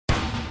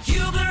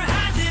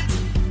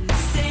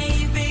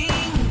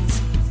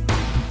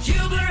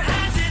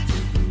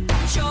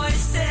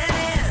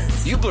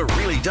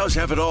does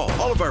have it all.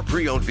 All of our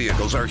pre-owned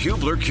vehicles are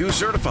Hubler Q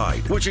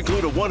certified, which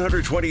include a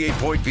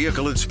 128-point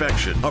vehicle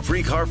inspection, a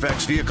free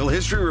Carfax vehicle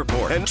history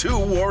report, and 2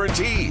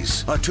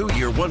 warranties. A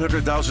 2-year,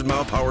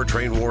 100,000-mile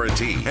powertrain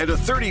warranty, and a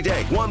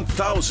 30-day,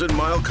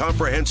 1,000-mile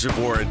comprehensive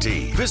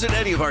warranty. Visit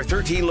any of our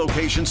 13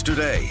 locations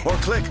today, or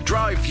click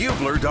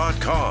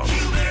drivehubler.com.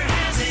 Hubler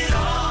has it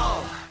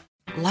all.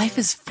 Life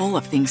is full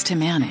of things to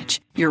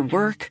manage. Your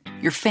work,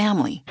 your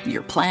family,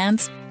 your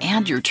plans,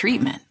 and your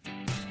treatment.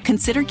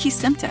 Consider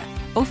Kesimpta,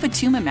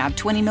 ofatumumab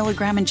 20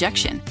 milligram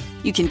injection.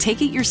 You can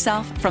take it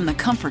yourself from the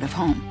comfort of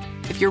home.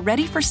 If you're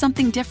ready for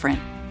something different,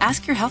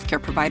 ask your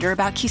healthcare provider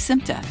about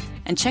Kesimpta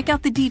and check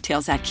out the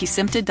details at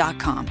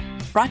kesimpta.com.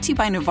 Brought to you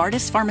by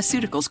Novartis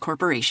Pharmaceuticals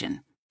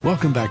Corporation.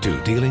 Welcome back to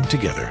Dealing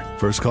Together.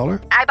 First caller?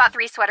 I bought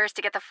 3 sweaters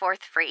to get the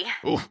 4th free.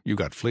 Oh, you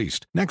got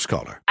fleeced. Next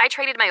caller. I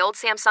traded my old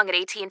Samsung at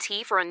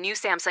AT&T for a new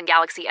Samsung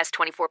Galaxy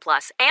S24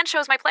 Plus and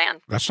chose my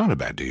plan. That's not a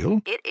bad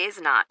deal. It is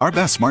not. Our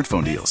best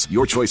smartphone deals.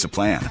 Your choice of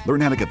plan.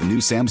 Learn how to get the new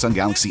Samsung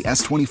Galaxy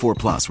S24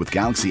 Plus with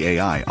Galaxy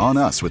AI on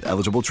us with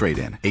eligible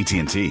trade-in.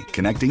 AT&T.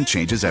 Connecting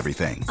changes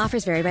everything.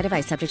 Offers vary by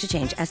device. Subject to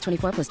change.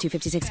 S24 plus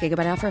 256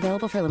 gigabyte offer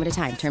available for a limited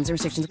time. Terms and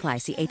restrictions apply.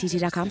 See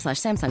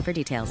att.com/Samsung for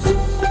details.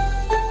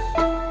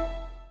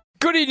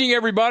 Good evening,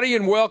 everybody,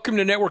 and welcome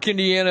to Network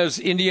Indiana's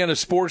Indiana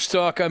Sports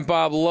Talk. I'm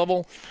Bob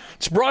Lovell.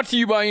 It's brought to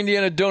you by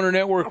Indiana Donor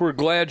Network. We're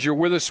glad you're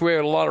with us. We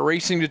had a lot of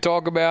racing to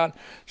talk about,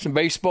 some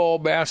baseball,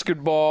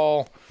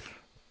 basketball,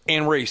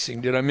 and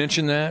racing. Did I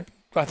mention that?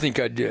 I think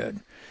I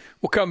did.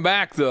 We'll come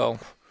back, though,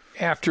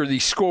 after the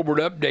scoreboard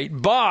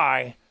update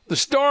by the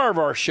star of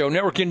our show,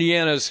 Network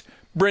Indiana's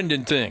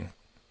Brendan Thing.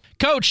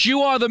 Coach,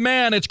 you are the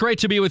man. It's great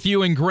to be with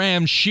you and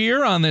Graham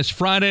Shear on this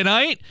Friday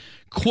night.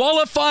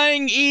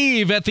 Qualifying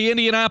eve at the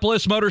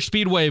Indianapolis Motor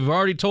Speedway. We've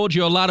already told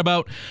you a lot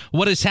about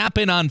what has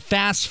happened on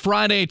Fast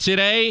Friday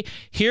today.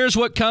 Here's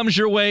what comes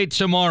your way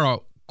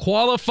tomorrow.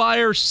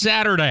 Qualifier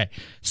Saturday.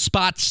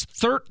 Spots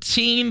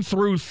 13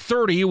 through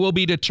 30 will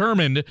be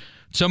determined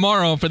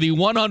tomorrow for the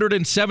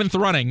 107th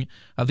running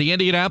of the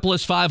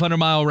Indianapolis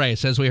 500-mile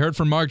race. As we heard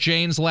from Mark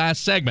Janes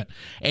last segment,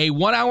 a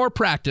 1-hour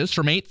practice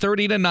from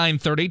 8:30 to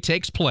 9:30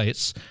 takes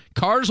place.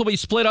 Cars will be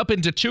split up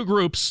into 2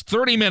 groups,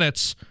 30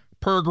 minutes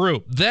per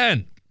group.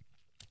 Then,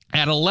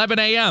 at 11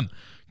 a.m.,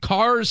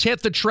 cars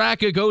hit the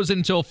track. It goes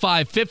until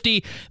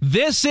 5:50.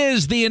 This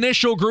is the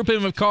initial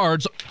grouping of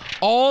cars,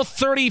 all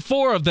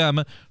 34 of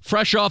them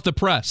fresh off the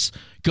press.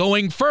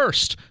 Going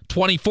first,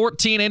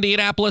 2014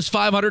 Indianapolis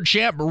 500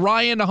 champ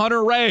Ryan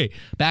Hunter-Reay,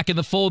 back in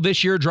the fold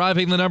this year,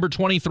 driving the number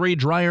 23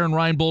 Dreyer and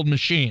Reinbold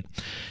machine.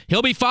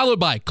 He'll be followed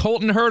by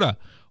Colton Herta,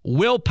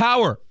 Will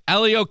Power,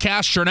 Elio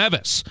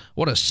Castroneves.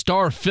 What a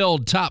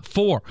star-filled top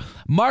 4.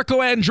 Marco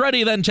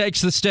Andretti then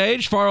takes the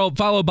stage,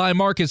 followed by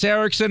Marcus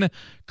Ericsson,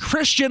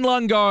 Christian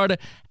Lundgaard,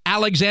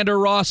 Alexander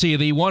Rossi,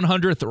 the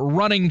 100th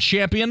running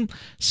champion,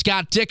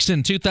 Scott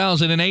Dixon,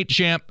 2008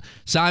 champ,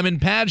 Simon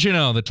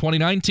Pagenaud, the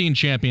 2019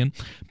 champion,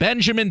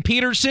 Benjamin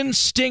Peterson,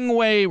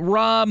 Stingway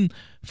Robb,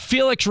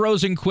 Felix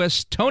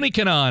Rosenquist, Tony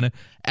Kanaan,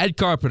 Ed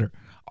Carpenter,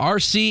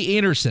 R.C.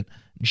 Anderson,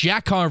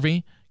 Jack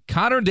Harvey,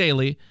 Connor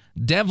Daly,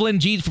 Devlin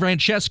G.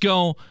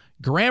 Francesco,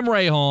 Graham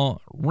Rahal,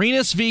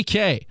 Renus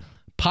VK,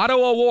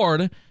 Pato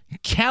Award,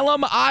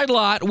 Callum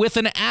Eilot with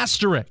an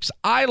asterisk.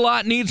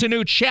 Eilot needs a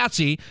new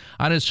chassis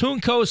on his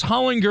Juncos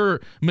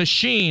Hollinger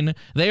machine.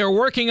 They are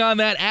working on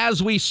that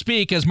as we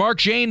speak. As Mark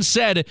Janes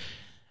said,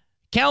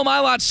 Callum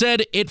Eilot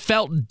said it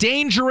felt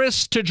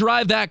dangerous to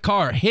drive that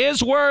car.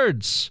 His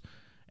words.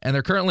 And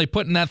they're currently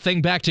putting that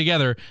thing back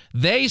together.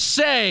 They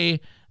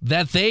say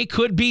that they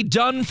could be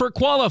done for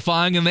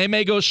qualifying, and they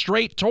may go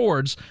straight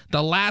towards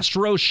the last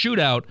row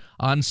shootout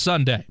on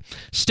Sunday.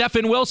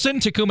 Stefan Wilson,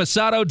 Takuma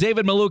Sato,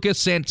 David Malukas,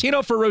 Santino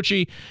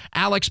Ferrucci,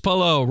 Alex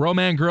Palou,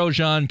 Roman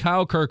Grosjean,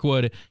 Kyle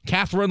Kirkwood,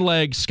 Catherine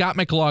Legg, Scott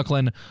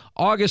McLaughlin,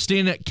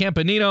 Augustine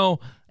Campanino,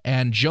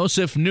 and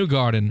Joseph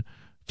Newgarden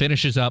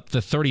finishes up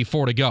the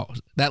 34 to go.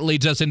 That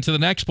leads us into the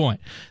next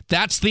point.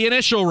 That's the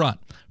initial run.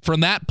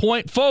 From that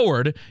point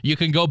forward, you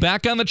can go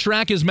back on the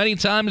track as many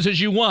times as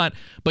you want,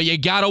 but you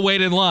got to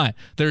wait in line.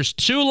 There's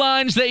 2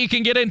 lines that you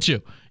can get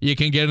into. You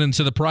can get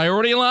into the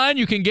priority line.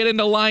 You can get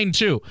into line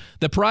 2.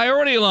 The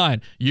priority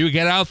line, you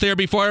get out there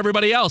before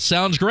everybody else.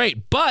 Sounds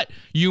great, but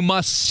you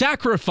must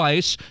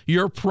sacrifice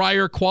your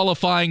prior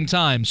qualifying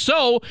time.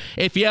 So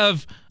if you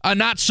have a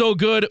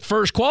not-so-good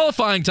first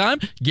qualifying time,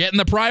 get in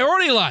the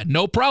priority line.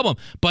 No problem.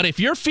 But if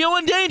you're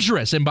feeling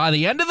dangerous, and by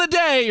the end of the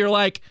day, you're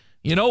like,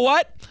 you know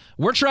what?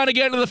 We're trying to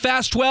get into the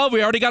Fast 12.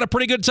 We already got a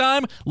pretty good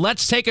time.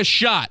 Let's take a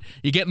shot.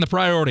 You get in the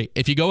priority.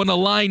 If you go into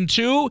line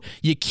 2,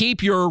 you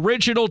keep your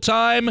original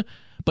time,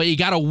 but you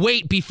got to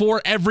wait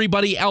before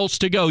everybody else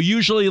to go.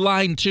 Usually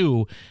line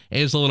 2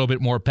 is a little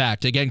bit more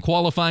packed. Again,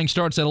 qualifying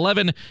starts at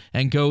 11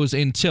 and goes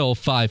until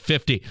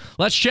 5:50.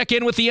 Let's check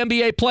in with the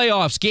NBA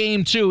playoffs.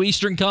 Game 2,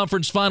 Eastern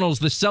Conference Finals.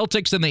 The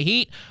Celtics and the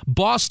Heat.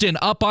 Boston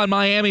up on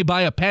Miami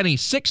by a penny,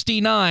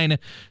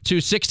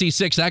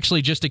 69-66.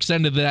 Actually just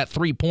extended that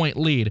 3-point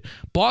lead.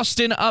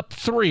 Boston up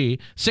 3,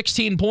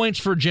 16 points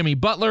for Jimmy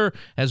Butler,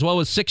 as well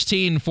as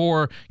 16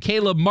 for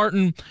Caleb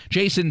Martin.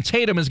 Jason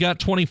Tatum has got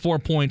 24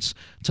 points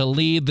to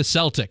lead the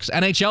Celtics.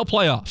 NHL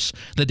playoffs.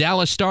 The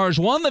Dallas Stars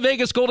won the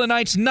Vegas Golden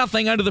Knights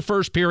nothing under the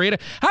first period.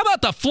 How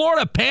about the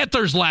Florida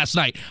Panthers last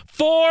night?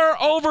 4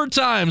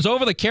 overtimes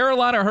over the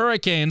Carolina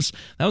Hurricanes.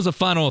 That was a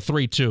final of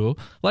 3-2.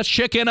 Let's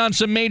check in on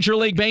some Major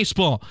League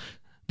Baseball.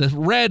 The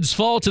Reds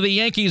fall to the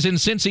Yankees in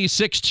Cincy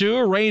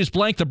 6-2. Rays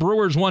blank the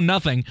Brewers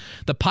 1-0.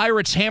 The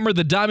Pirates hammered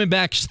the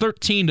Diamondbacks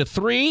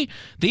 13-3.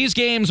 These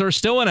games are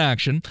still in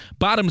action.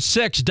 Bottom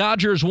 6,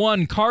 Dodgers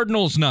 1,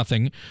 Cardinals 0.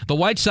 The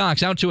White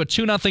Sox out to a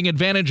 2-0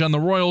 advantage on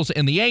the Royals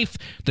in the 8th.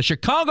 The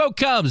Chicago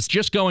Cubs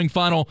just going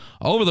final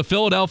over the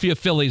Philadelphia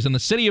Phillies in the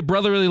City of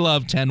Brotherly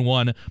Love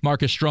 10-1.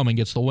 Marcus Stroman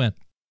gets the win.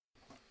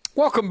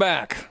 Welcome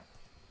back.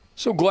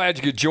 So glad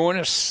you could join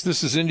us.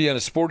 This is Indiana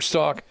Sports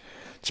Talk.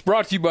 It's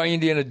brought to you by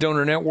Indiana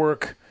Donor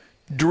Network.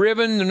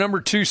 Driven, the number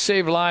 2,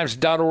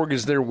 SaveLives.org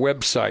is their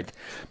website.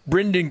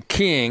 Brendan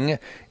King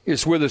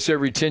is with us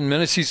every 10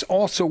 minutes. He's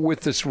also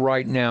with us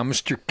right now.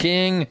 Mr.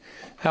 King,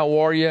 how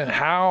are you?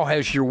 How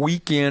has your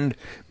weekend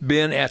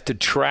been at the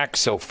track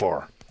so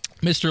far?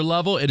 Mr.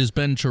 Lovell, it has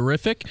been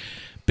terrific.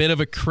 Bit of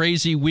a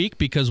crazy week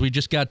because we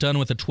just got done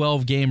with a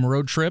 12-game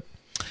road trip.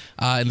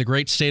 In the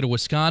great state of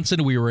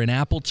Wisconsin. We were in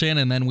Appleton,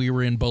 and then we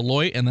were in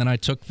Beloit, and then I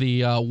took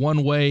the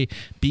one-way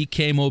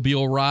BK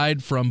Mobile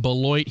ride from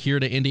Beloit here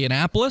to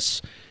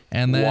Indianapolis,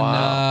 and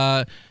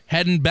then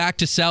heading back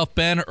to South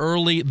Bend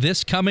early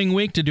this coming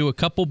week to do a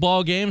couple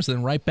ball games,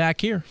 then right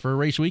back here for a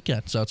race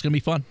weekend. So it's going to be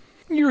fun.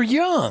 You're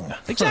young.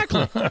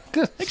 Exactly.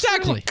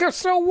 Exactly.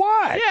 So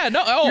what? Yeah,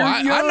 no. Oh,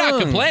 I'm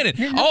not complaining.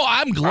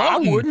 I'm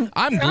gloating.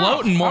 I'm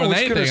gloating more than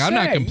anything. I'm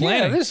not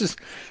complaining. Yeah, this is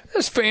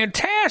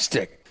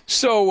fantastic.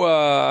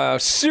 So,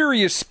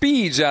 serious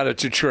speeds out at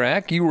the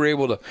track you were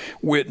able to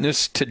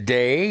witness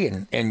today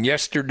and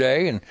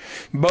yesterday, and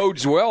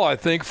bodes well, I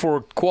think,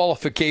 for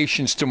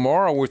qualifications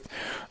tomorrow with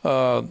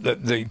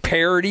the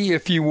parity,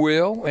 if you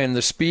will, and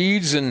the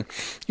speeds. And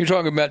you're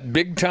talking about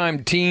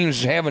big-time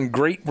teams having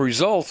great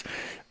results.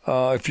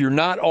 If you're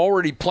not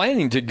already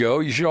planning to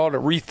go, you should ought to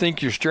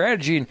rethink your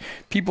strategy, and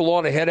people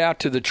ought to head out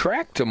to the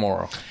track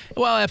tomorrow.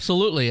 Well,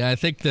 absolutely. I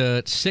think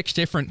the 6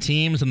 different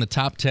teams in the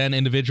top 10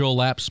 individual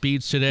lap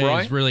speeds today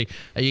is really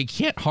 – you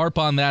can't harp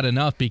on that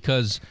enough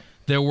because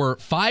there were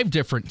 5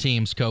 different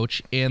teams,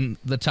 Coach, in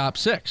the top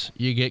 6.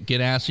 You get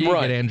Ganassi, you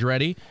get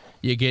Andretti,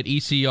 you get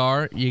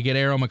ECR, you get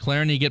Arrow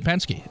McLaren, you get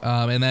Penske.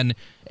 And then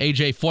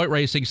AJ Foyt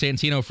Racing,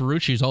 Santino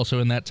Ferrucci is also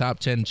in that top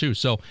 10 too.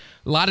 So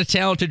a lot of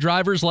talented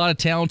drivers, a lot of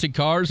talented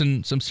cars,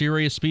 and some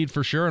serious speed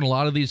for sure. And a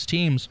lot of these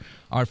teams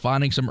are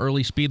finding some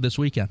early speed this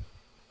weekend.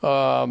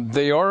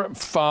 They are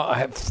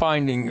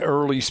finding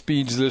early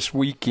speeds this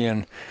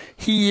weekend.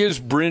 He is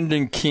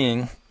Brendan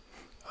King.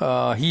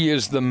 He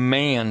is the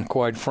man,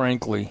 quite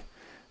frankly.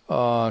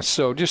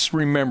 So just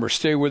remember,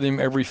 stay with him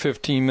every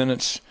 15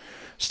 minutes.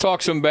 Let's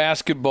talk some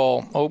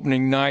basketball.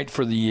 Opening night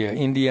for the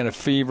Indiana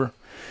Fever.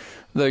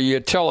 The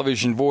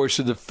television voice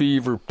of the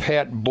Fever,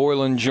 Pat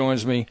Boylan,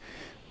 joins me.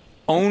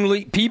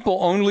 People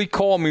only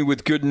call me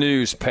with good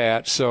news,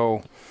 Pat,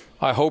 so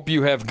I hope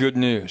you have good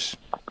news.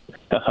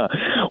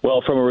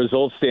 Well, from a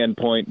results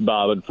standpoint,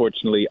 Bob,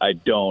 unfortunately, I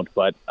don't.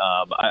 But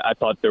I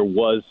thought there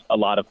was a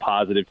lot of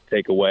positive to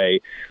take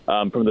away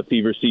from the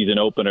Fever season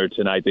opener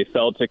tonight. They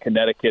fell to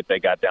Connecticut. They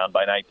got down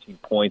by 19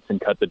 points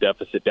and cut the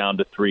deficit down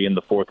to 3 in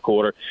the fourth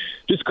quarter.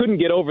 Just couldn't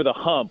get over the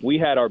hump. We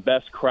had our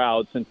best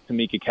crowd since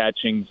Tamika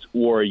Catchings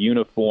wore a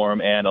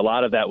uniform, and a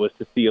lot of that was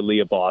to see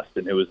Aaliyah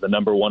Boston, who was the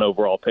number 1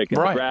 overall pick in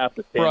the draft,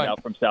 a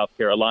standout from South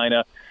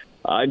Carolina.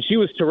 And she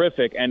was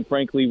terrific and,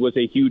 frankly, was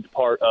a huge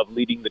part of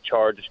leading the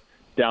charge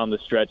down the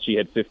stretch. She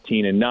had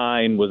 15 and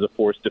 9, was a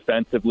force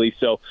defensively.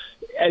 So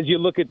as you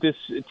look at this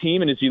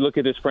team and as you look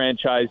at this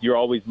franchise, you're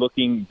always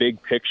looking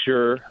big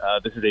picture.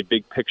 This is a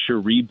big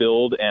picture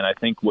rebuild, and I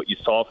think what you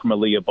saw from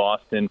Aaliyah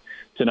Boston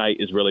tonight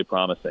is really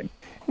promising.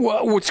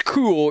 Well, what's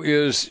cool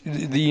is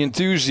the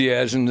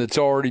enthusiasm that's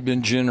already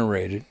been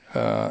generated,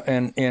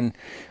 and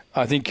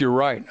I think you're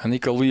right. I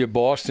think Aaliyah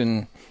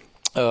Boston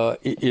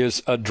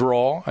is a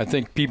draw. I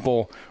think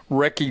people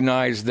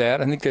recognize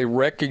that. I think they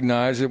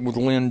recognize it with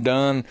Lynn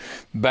Dunn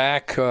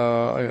back,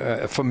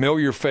 a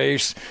familiar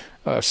face,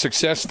 a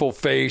successful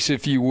face,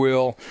 if you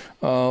will.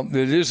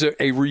 It is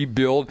a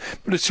rebuild,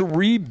 but it's a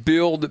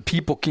rebuild that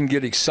people can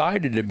get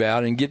excited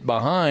about and get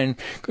behind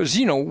because,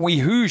 you know, we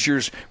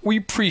Hoosiers, we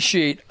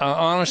appreciate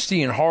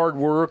honesty and hard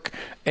work,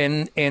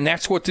 and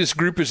that's what this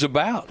group is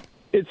about.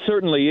 It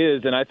certainly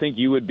is, and I think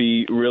you would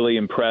be really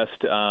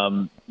impressed.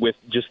 with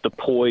just the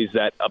poise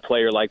that a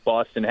player like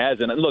Boston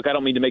has. And look, I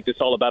don't mean to make this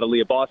all about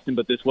Aaliyah Boston,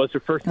 but this was her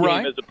first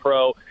game as a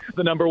pro,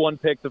 the number one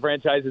pick. The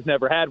franchise has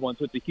never had one,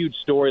 so it's a huge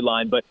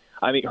storyline. But,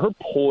 I mean, her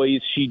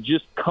poise, she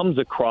just comes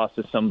across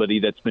as somebody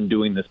that's been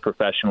doing this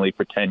professionally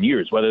for 10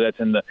 years, whether that's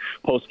in the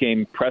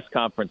post-game press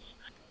conference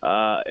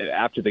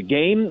after the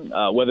game,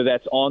 whether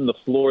that's on the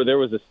floor. There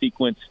was a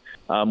sequence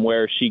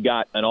where she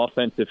got an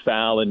offensive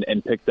foul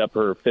and picked up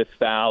her fifth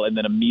foul, and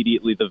then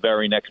immediately the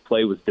very next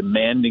play was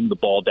demanding the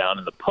ball down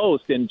in the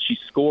post, and she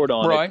scored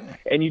on it.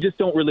 And you just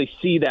don't really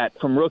see that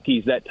from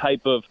rookies, that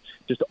type of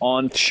just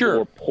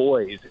on-floor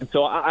poise. And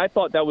so I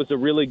thought that was a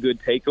really good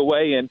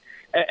takeaway.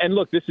 And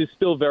look, this is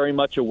still very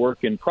much a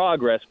work in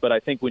progress, but I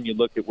think when you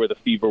look at where the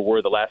Fever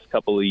were the last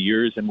couple of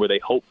years and where they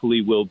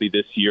hopefully will be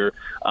this year,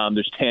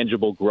 there's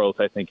tangible growth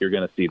I think you're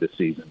going to see this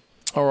season.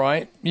 All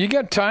right. You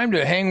got time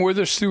to hang with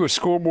us through a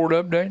scoreboard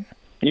update?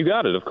 You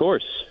got it, of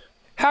course.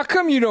 How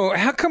come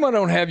I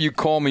don't have you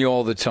call me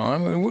all the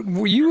time?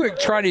 Will you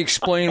try to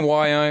explain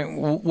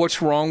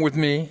what's wrong with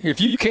me?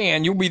 If you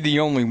can, you'll be the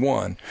only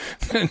one.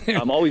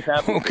 I'm always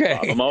happy. Okay.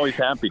 Bob. I'm always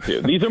happy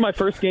to. These are my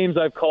first games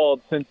I've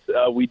called since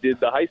we did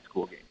the high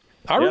school game.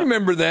 I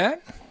remember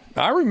that.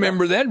 I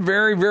remember that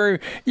very, very.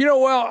 You know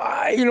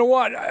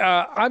what?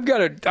 I've got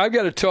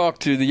to talk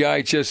to the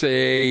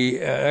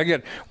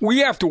IHSAA. We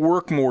have to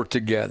work more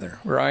together,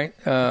 right?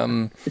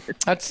 I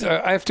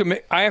have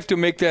to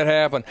make that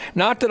happen.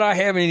 Not that I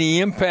have any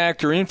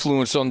impact or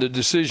influence on the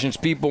decisions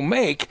people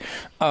make,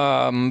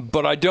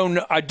 but I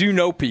do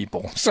know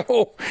people.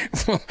 So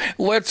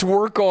let's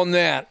work on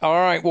that. All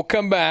right, we'll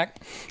come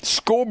back.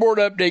 Scoreboard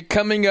update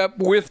coming up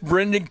with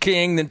Brendan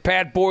King. Then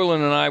Pat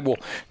Boylan and I will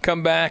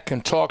come back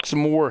and talk some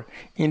more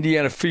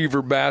Indiana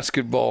Fever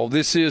basketball.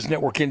 This is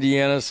Network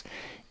Indiana's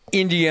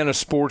Indiana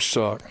Sports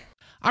Talk.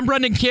 I'm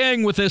Brendan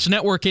King with this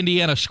Network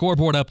Indiana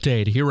scoreboard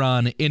update here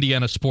on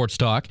Indiana Sports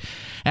Talk.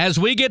 As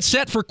we get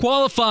set for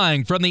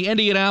qualifying from the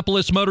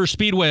Indianapolis Motor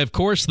Speedway, of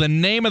course, the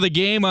name of the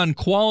game on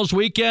Quals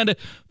weekend,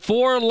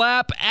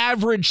 4-lap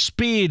average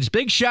speeds.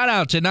 Big shout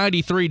out to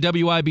 93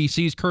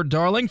 WIBC's Kurt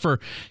Darling for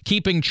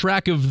keeping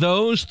track of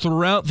those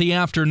throughout the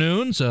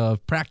afternoons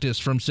of practice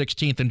from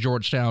 16th and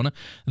Georgetown.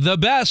 The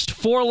best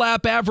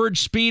 4-lap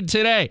average speed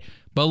today,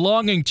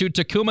 belonging to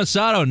Takuma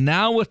Sato,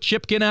 now with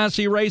Chip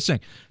Ganassi Racing.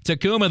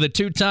 Takuma, the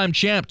two-time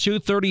champ,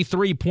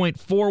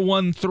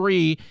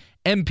 233.413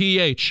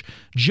 MPH.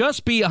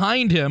 Just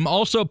behind him,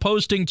 also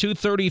posting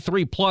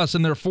 233-plus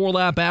in their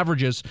 4-lap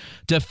averages,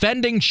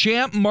 defending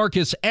champ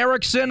Marcus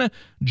Erickson,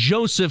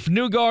 Joseph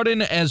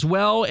Newgarden, as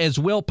well as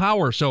Will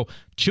Power. So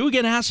 2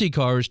 Ganassi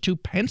cars, 2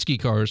 Penske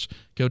cars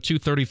go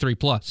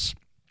 233-plus.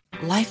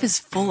 Life is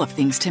full of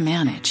things to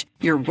manage.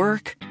 Your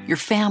work, your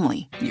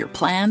family, your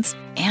plans,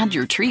 and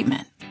your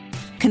treatment.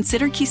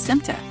 Consider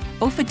Kesimpta,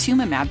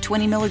 ofatumumab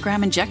 20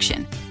 milligram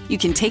injection. You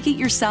can take it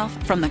yourself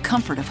from the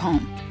comfort of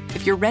home.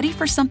 If you're ready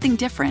for something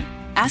different,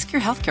 ask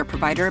your healthcare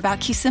provider about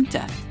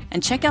Kesimpta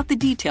and check out the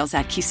details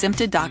at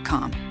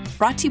kesimpta.com.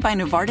 Brought to you by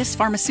Novartis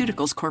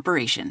Pharmaceuticals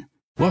Corporation.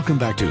 Welcome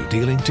back to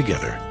Dealing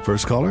Together.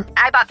 First caller?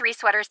 I bought 3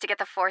 sweaters to get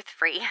the 4th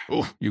free.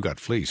 Oh, you got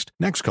fleeced.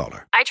 Next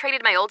caller? I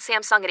traded my old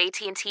Samsung at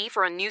AT&T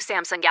for a new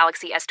Samsung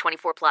Galaxy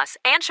S24 Plus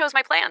and chose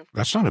my plan.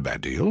 That's not a bad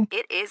deal.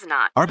 It is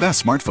not. Our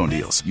best smartphone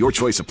deals. Your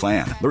choice of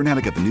plan. Learn how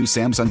to get the new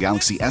Samsung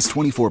Galaxy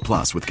S24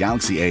 Plus with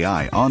Galaxy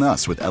AI on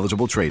us with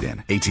eligible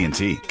trade-in.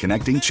 AT&T.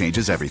 Connecting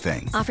changes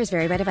everything. Offers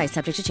vary by device.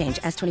 Subject to change.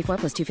 S24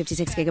 plus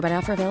 256 gigabyte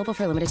offer available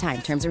for a limited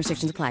time. Terms and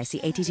restrictions apply.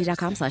 See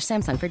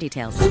att.com/Samsung for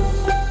details.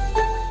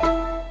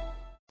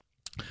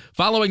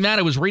 Following that,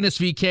 it was Renus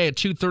VK at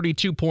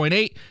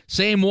 232.8.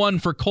 Same one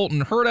for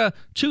Colton Herta,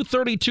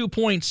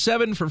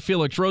 232.7 for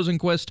Felix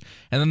Rosenquist,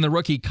 and then the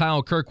rookie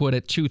Kyle Kirkwood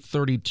at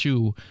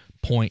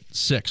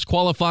 232.6.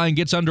 Qualifying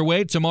gets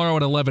underway tomorrow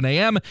at 11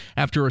 a.m.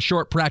 after a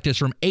short practice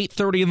from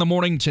 8:30 in the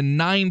morning to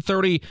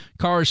 9:30.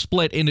 Cars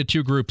split into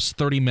 2 groups,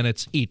 30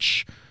 minutes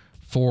each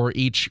for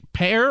each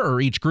pair,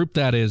 or each group,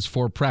 that is,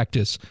 for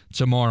practice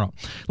tomorrow.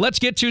 Let's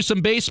get to some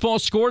baseball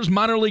scores.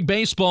 Minor League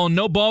Baseball,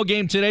 no ball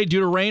game today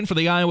due to rain for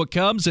the Iowa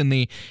Cubs and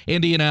the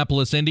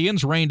Indianapolis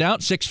Indians. Rained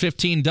out,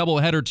 6:15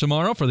 doubleheader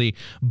tomorrow for the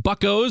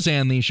Buccos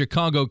and the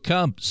Chicago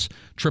Cubs,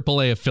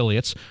 AAA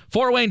affiliates.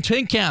 Fort Wayne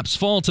Tin Caps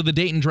fall to the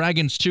Dayton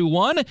Dragons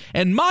 2-1,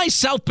 and my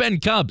South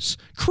Bend Cubs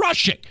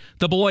crushing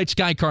the Beloit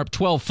Skycarp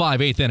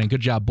 12-5, 8th inning. Good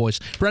job, boys.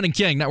 Brendan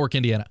King, Network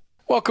Indiana.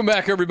 Welcome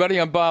back, everybody.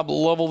 I'm Bob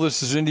Lovell.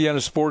 This is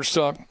Indiana Sports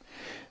Talk.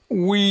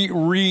 We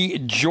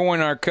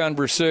rejoin our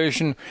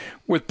conversation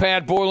with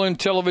Pat Boylan,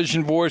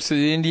 television voice of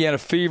the Indiana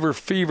Fever.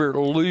 Fever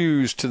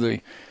lose to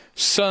the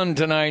Sun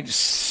tonight,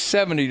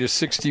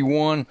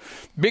 70-61.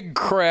 Big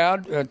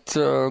crowd at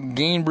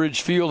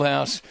Gainbridge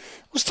Fieldhouse.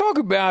 Let's talk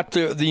about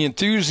the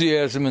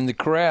enthusiasm in the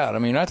crowd. I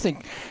mean, I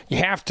think you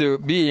have to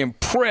be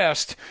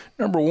impressed,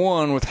 number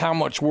one, with how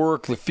much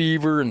work the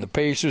Fever and the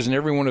Pacers and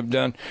everyone have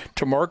done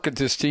to market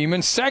this team.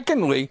 And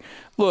secondly,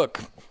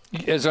 look,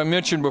 as I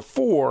mentioned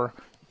before,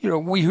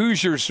 we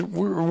Hoosiers,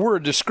 we're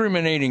a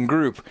discriminating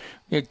group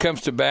when it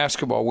comes to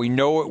basketball. We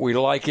know it. We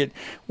like it.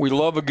 We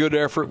love a good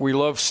effort. We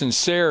love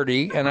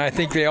sincerity. And I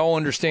think they all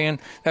understand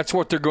that's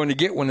what they're going to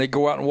get when they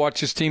go out and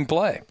watch this team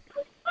play.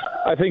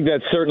 I think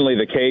that's certainly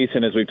the case,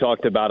 and as we've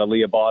talked about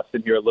Aaliyah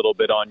Boston here a little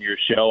bit on your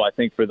show, I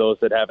think for those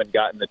that haven't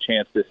gotten the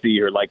chance to see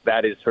her,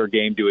 that is her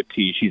game to a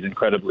T. She's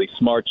incredibly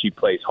smart. She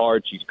plays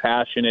hard. She's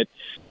passionate,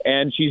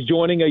 and she's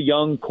joining a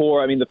young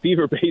core. I mean, the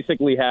Fever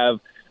basically have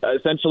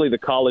essentially the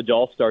college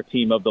all-star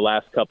team of the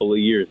last couple of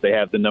years. They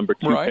have the number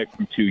 2 pick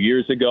from 2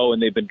 years ago,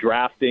 and they've been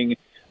drafting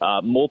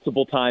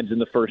multiple times in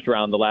the first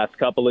round the last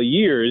couple of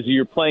years.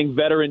 You're playing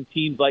veteran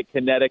teams like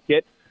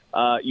Connecticut.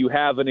 You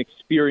have an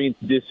experience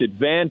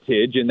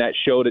disadvantage, and that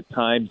showed at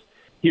times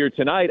here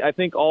tonight. I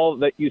think all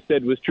that you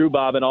said was true,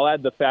 Bob, and I'll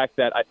add the fact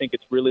that I think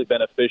it's really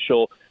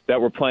beneficial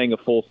that we're playing a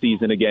full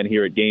season again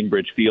here at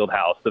Gainbridge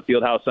Fieldhouse. The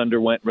Fieldhouse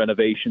underwent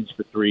renovations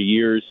for 3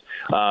 years.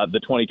 The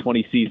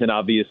 2020 season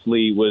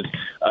obviously was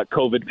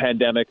COVID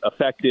pandemic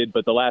affected,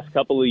 but the last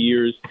couple of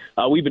years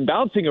we've been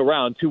bouncing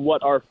around to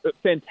what are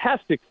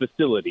fantastic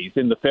facilities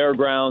in the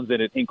fairgrounds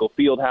and at Hinkle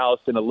Fieldhouse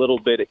and a little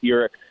bit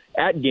here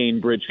at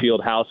Gainbridge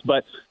Fieldhouse,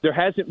 but there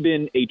hasn't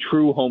been a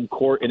true home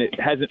court, and it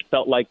hasn't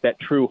felt like that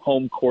true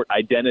home court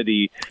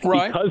identity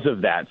because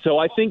of that. So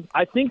I think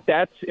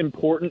that's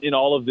important in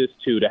all of this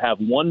too, to have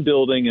one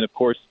building, and of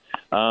course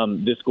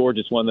this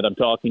gorgeous one that I'm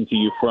talking to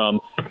you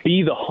from,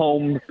 be the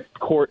home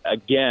court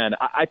again.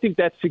 I think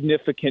that's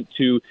significant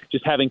to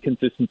just having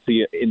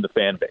consistency in the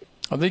fan base.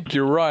 I think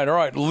you're right. All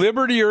right,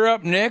 Liberty are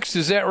up next.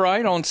 Is that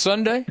right, on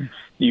Sunday?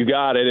 You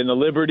got it. And the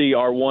Liberty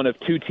are one of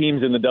two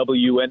teams in the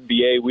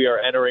WNBA. We are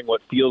entering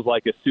what feels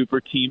like a super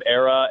team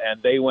era,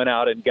 and they went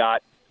out and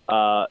got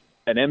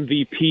an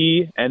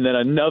MVP and then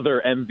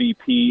another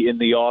MVP in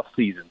the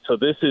offseason. So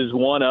this is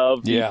one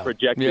of the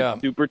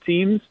projected super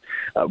teams.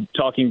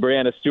 Talking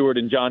Brianna Stewart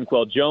and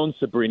Jonquel Jones,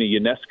 Sabrina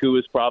Ionescu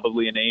is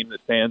probably a name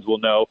that fans will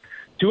know.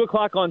 2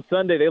 o'clock on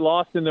Sunday, they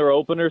lost in their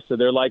opener, so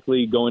they're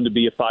likely going to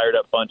be a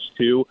fired-up bunch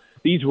too.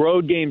 These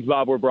road games,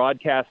 Bob, we're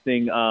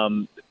broadcasting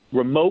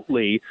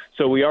remotely,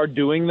 so we are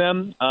doing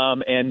them,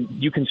 and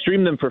you can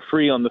stream them for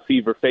free on the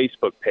Fever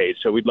Facebook page.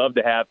 So we'd love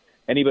to have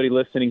anybody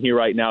listening here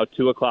right now,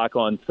 2 o'clock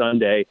on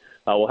Sunday.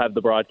 We'll have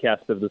the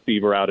broadcast of the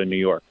Fever out in New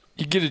York.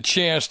 You get a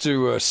chance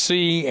to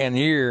see and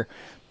hear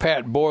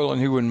Pat Boylan,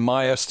 who in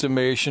my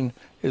estimation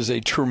is a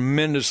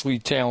tremendously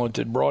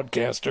talented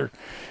broadcaster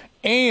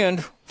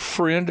and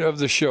friend of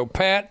the show.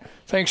 Pat,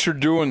 thanks for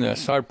doing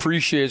this. I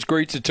appreciate it. It's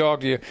great to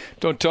talk to you.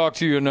 Don't talk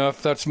to you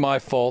enough. That's my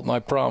fault, and I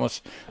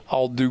promise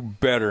I'll do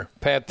better.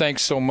 Pat,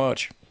 thanks so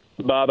much.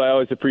 Bob, I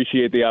always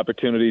appreciate the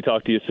opportunity to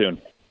talk to you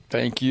soon.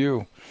 Thank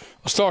you.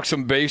 Let's talk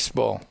some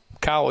baseball,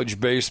 college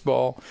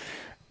baseball.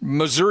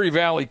 Missouri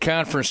Valley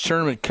Conference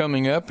Tournament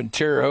coming up in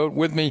Terre Haute.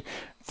 With me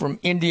from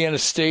Indiana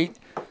State,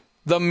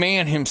 the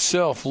man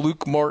himself,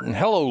 Luke Martin.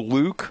 Hello,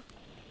 Luke.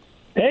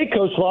 Hey,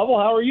 Coach Lovell.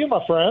 How are you,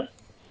 my friend?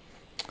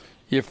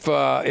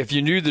 If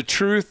you knew the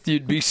truth,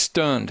 you'd be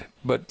stunned.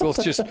 But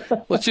let's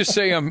just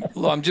say I'm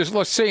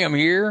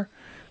here,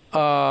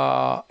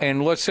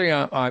 and let's say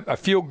I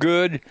feel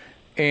good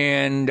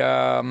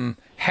and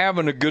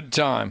having a good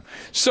time.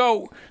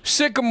 So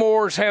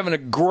Sycamore's having a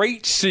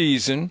great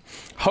season,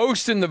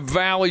 hosting the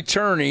Valley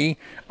Tourney.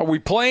 Are we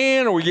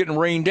playing? Are we getting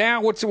rained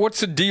out? What's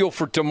the deal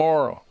for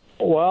tomorrow?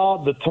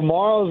 Well,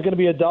 tomorrow is going to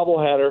be a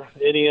doubleheader.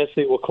 Indiana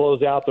State will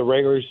close out the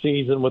regular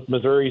season with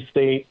Missouri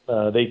State.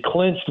 They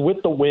clinched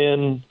with the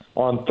win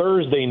on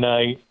Thursday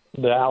night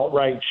the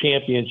outright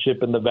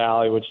championship in the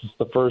Valley, which is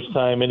the first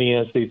time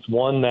Indiana State's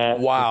won that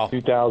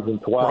since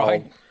 2012.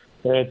 Right.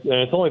 And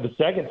it's only the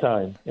second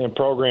time in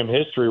program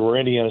history where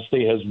Indiana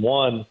State has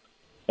won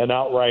an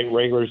outright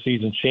regular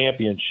season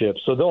championship.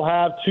 So they'll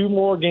have 2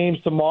 more games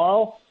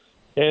tomorrow.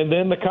 And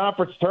then the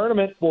conference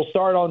tournament will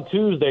start on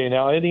Tuesday.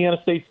 Now, Indiana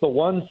State's the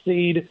 1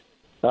 seed.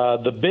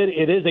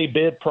 It is a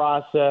bid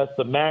process.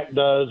 The MAC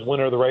does,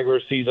 winner of the regular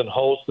season,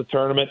 host the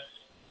tournament.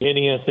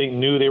 Indiana State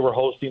knew they were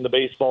hosting the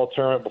baseball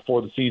tournament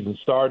before the season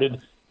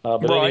started.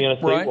 But Indiana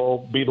State will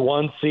be the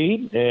 1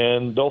 seed,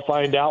 and they'll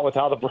find out with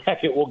how the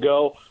bracket will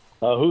go,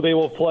 who they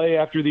will play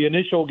after the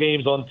initial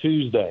games on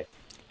Tuesday.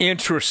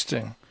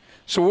 Interesting.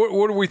 So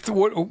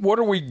what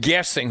are we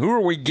guessing? Who are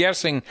we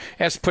guessing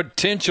as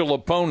potential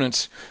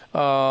opponents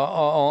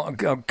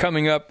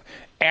coming up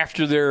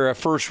after their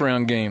first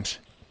round games?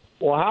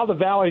 Well, how the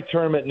Valley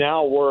tournament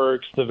now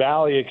works, the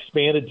Valley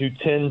expanded to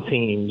 10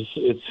 teams.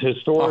 It's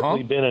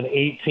historically been an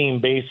 8-team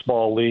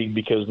baseball league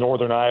because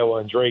Northern Iowa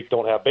and Drake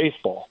don't have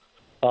baseball.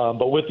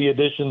 But with the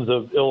additions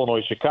of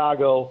Illinois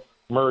Chicago,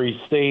 Murray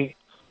State,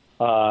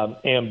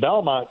 and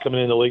Belmont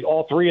coming into the league,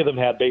 all 3 of them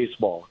had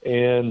baseball.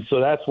 And so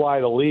that's why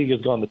the league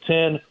has gone to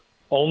 10.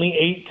 Only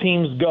 8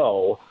 teams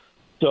go.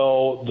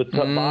 So the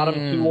bottom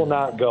 2 will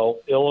not go.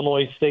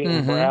 Illinois State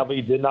and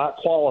Bradley did not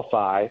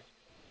qualify.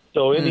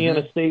 So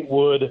Indiana State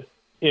would,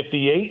 if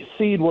the 8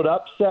 seed would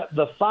upset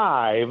the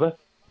 5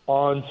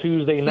 on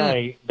Tuesday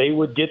night, they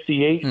would get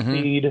the 8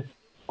 seed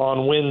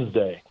on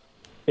Wednesday.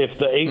 If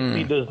the 8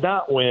 seed does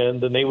not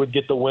win, then they would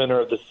get the winner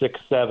of the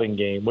 6-7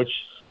 game, which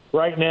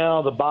right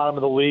now the bottom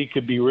of the league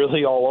could be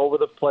really all over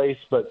the place,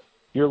 but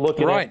you're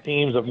looking at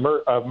teams of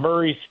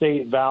Murray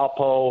State,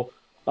 Valpo,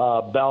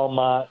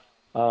 Belmont,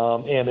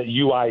 and at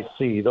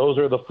UIC. Those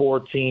are the 4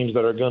 teams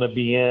that are going to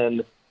be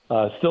in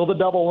still the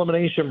double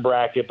elimination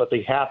bracket, but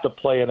they have to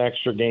play an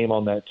extra game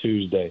on that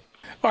Tuesday.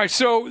 All right,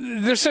 so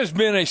this has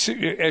been,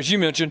 as you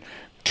mentioned,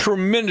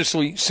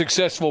 tremendously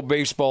successful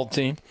baseball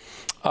team.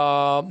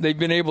 They've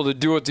been able to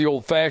do it the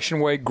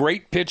old-fashioned way.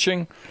 Great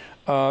pitching.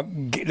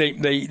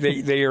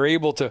 They are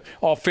able to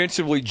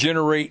offensively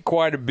generate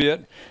quite a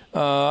bit.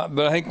 But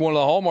I think one of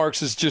the hallmarks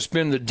has just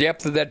been the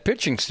depth of that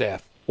pitching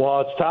staff.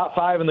 Well, it's top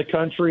 5 in the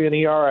country in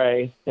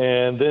ERA,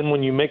 and then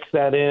when you mix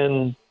that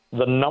in,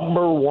 the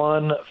number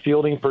 1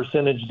 fielding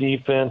percentage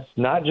defense,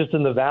 not just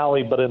in the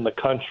Valley but in the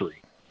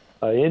country.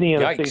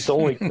 Indiana State's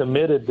only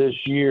committed this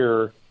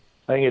year,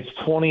 I think it's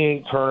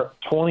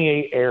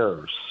 28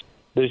 errors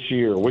this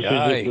year, which is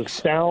just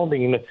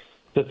astounding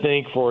to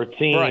think for a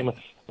team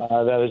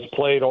that has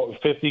played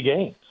 50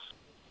 games.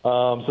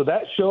 So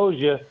that shows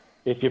you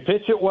if you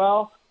pitch it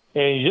well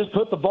and you just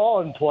put the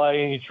ball in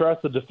play and you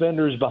trust the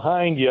defenders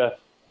behind you,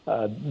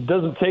 it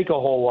doesn't take a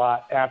whole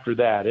lot after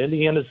that.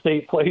 Indiana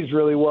State plays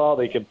really well.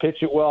 They can pitch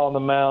it well on the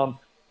mound.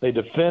 They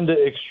defend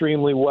it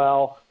extremely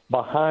well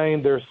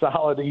behind their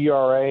solid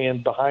ERA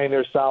and behind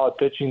their solid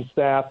pitching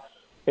staff.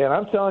 And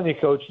I'm telling you,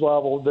 Coach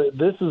Lovell,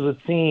 this is a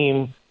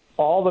team,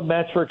 all the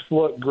metrics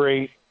look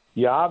great.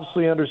 You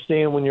obviously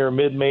understand when you're a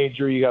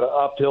mid-major, you got an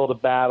uphill to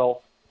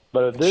battle.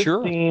 But if this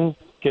team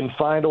can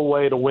find a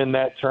way to win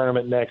that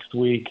tournament next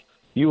week,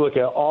 you look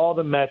at all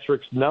the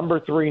metrics, number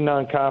 3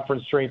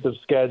 non-conference strength of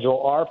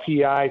schedule,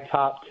 RPI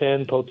top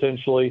 10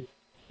 potentially,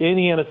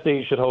 Indiana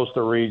State should host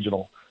a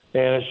regional.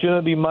 And it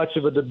shouldn't be much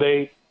of a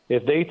debate.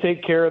 If they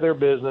take care of their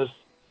business,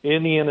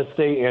 Indiana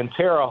State and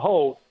Terre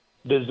Haute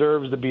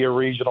deserves to be a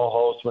regional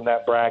host when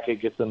that bracket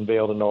gets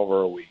unveiled in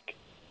over a week.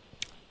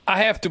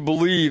 I have to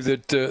believe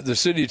that the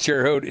city of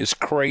Terre Haute is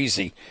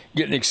crazy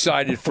getting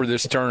excited for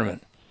this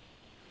tournament.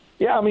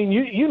 Yeah, I mean,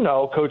 you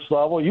know, Coach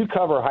Lovell, you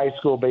cover high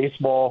school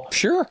baseball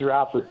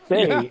throughout the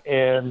state,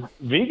 and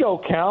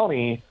Vigo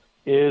County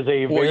is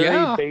a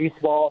very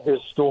baseball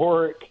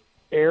historic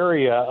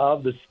area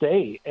of the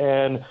state,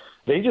 and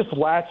they just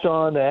latch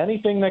on to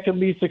anything that can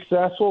be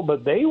successful,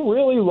 but they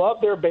really love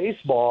their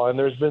baseball, and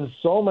there's been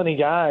so many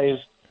guys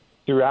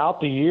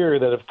throughout the year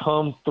that have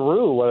come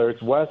through, whether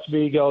it's West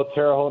Vigo,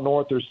 Terre Haute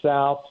North or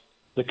South,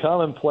 to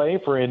come and play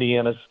for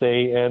Indiana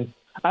State, and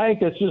I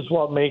think that's just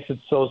what makes it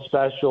so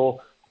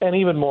special. And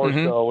even more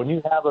so, when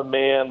you have a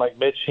man like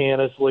Mitch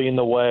Hannes leading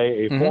the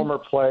way, a former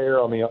player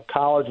on the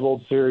College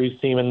World Series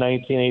team in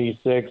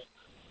 1986,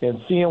 and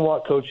seeing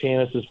what Coach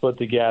Hannes has put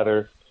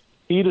together,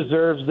 he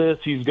deserves this.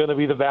 He's going to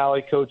be the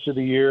Valley Coach of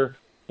the Year,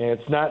 and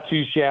it's not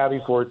too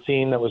shabby for a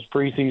team that was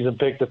preseason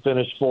picked to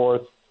finish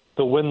 4th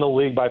to win the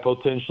league by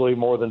potentially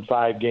more than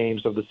 5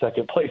 games of the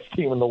second-place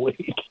team in the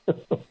league.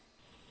 All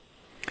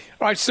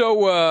right,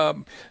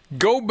 so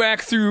go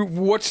back through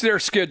what's their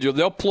schedule.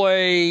 They'll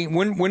play –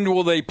 when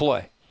will they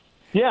play?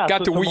 Yeah,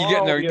 got so you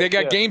getting there. They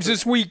got games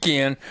this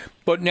weekend,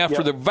 but now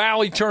for the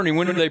Valley Tourney,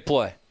 when do they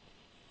play?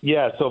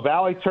 Yeah, so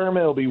Valley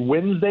Tournament will be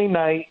Wednesday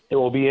night. It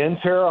will be in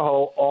Terre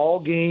Haute.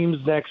 All games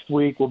next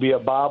week will be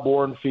at Bob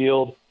Warren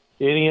Field.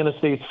 Indiana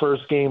State's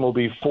first game will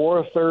be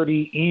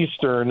 4:30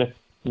 Eastern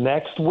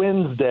next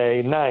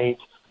Wednesday night.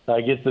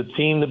 Gets the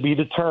team to be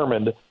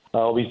determined.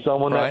 It'll be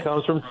someone that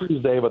comes from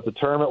Tuesday, but the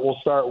tournament will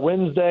start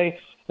Wednesday,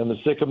 and the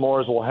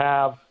Sycamores will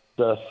have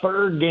the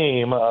third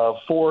game of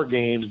 4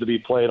 games to be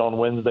played on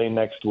Wednesday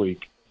next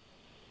week.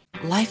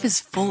 Life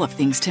is full of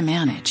things to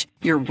manage.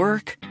 Your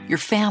work, your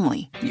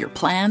family, your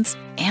plans,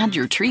 and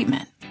your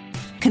treatment.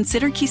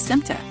 Consider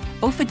Kesimpta,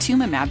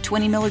 ofatumumab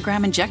 20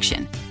 milligram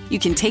injection. You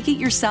can take it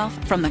yourself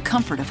from the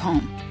comfort of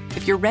home.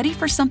 If you're ready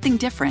for something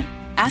different,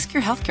 ask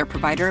your healthcare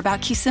provider about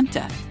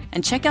Kesimpta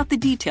and check out the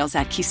details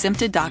at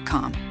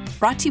kesimpta.com.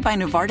 Brought to you by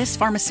Novartis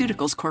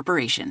Pharmaceuticals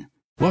Corporation.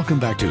 Welcome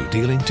back to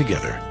Dealing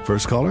Together.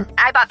 First caller?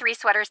 I bought 3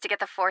 sweaters to get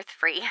the 4th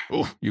free.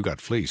 Oh, you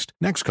got fleeced.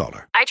 Next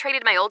caller. I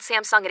traded my old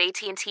Samsung at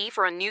AT&T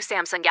for a new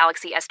Samsung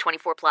Galaxy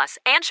S24 Plus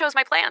and chose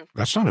my plan.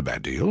 That's not a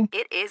bad deal.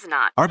 It is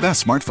not. Our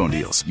best smartphone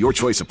deals. Your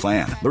choice of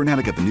plan. Learn how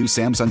to get the new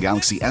Samsung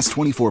Galaxy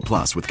S24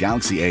 Plus with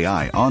Galaxy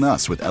AI on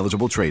us with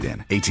eligible trade-in.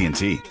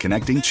 AT&T.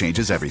 Connecting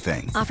changes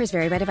everything. Offers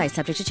vary by device.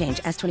 Subject to change.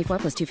 S24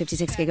 plus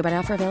 256 gigabyte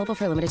offer available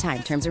for a limited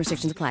time. Terms and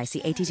restrictions apply.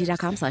 See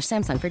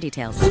att.com/Samsung for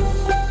details.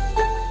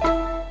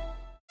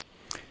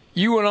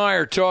 You and I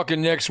are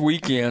talking next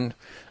weekend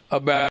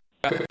about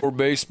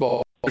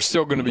baseball. We're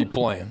still going to be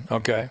playing,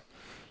 okay?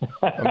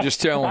 I'm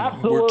just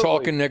telling you. We're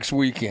talking next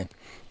weekend.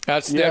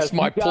 That's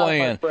my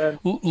plan.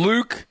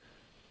 Luke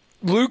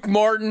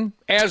Martin,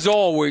 as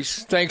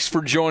always, thanks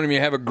for joining me.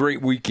 Have a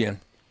great weekend.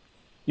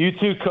 You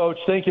too, Coach.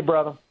 Thank you,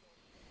 brother.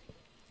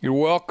 You're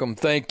welcome.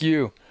 Thank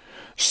you.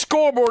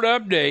 Scoreboard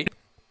update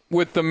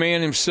with the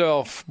man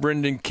himself,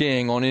 Brendan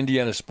King, on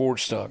Indiana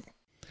Sports Talk.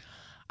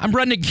 I'm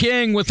Brendan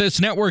King with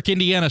this Network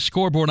Indiana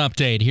Scoreboard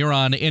update here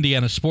on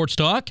Indiana Sports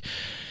Talk.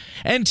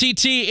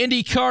 NTT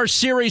IndyCar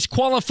Series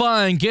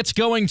qualifying gets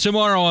going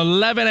tomorrow,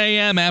 11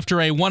 a.m. after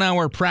a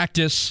 1-hour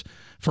practice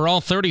for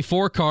all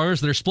 34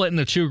 cars. They're split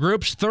into two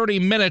groups, 30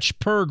 minutes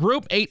per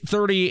group,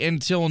 8:30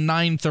 until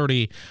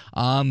 9:30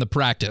 on the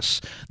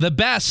practice. The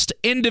best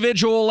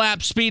individual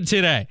lap speed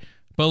today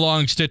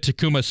belongs to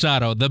Takuma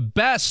Sato. The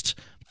best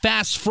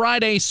Fast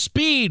Friday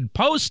speed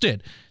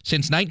posted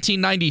since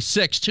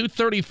 1996,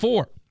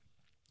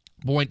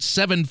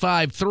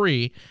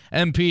 234.753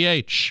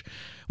 mph.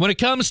 When it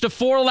comes to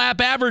 4-lap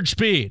average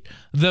speed,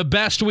 the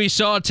best we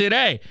saw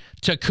today,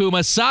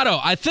 Takuma Sato.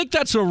 I think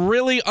that's a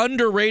really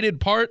underrated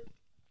part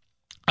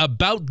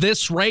about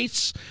this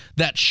race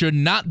that should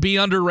not be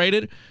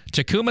underrated.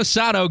 Takuma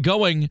Sato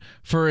going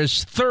for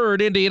his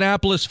third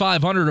Indianapolis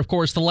 500, of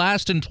course, the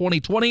last in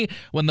 2020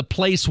 when the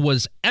place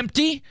was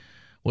empty.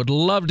 Would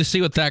love to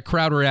see what that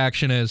crowd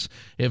reaction is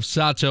if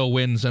Sato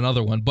wins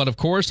another one. But, of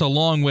course, a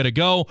long way to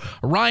go.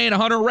 Ryan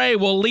Hunter-Reay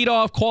will lead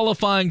off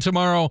qualifying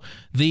tomorrow.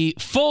 The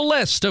full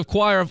list of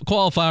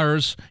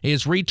qualifiers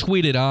is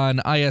retweeted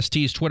on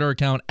IST's Twitter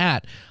account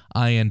at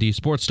IND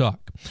Sports Talk.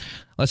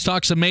 Let's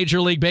talk some Major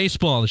League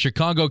Baseball. The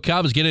Chicago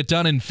Cubs get it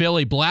done in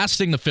Philly,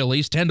 blasting the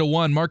Phillies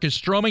 10-1. Marcus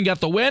Stroman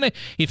got the win.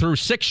 He threw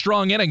 6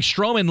 strong innings.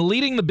 Stroman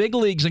leading the big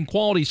leagues in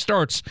quality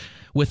starts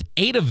with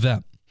 8 of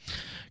them.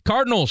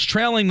 Cardinals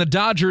trailing the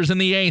Dodgers in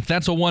the 8th.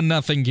 That's a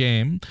 1-0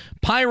 game.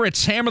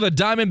 Pirates hammer the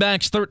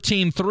Diamondbacks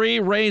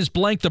 13-3. Rays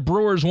blank the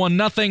Brewers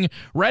 1-0.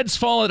 Reds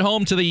fall at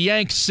home to the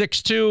Yanks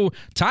 6-2.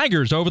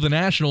 Tigers over the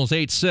Nationals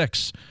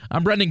 8-6.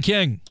 I'm Brendan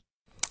King.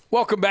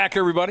 Welcome back,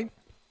 everybody.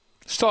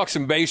 Let's talk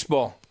some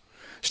baseball.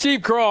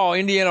 Steve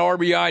Krah,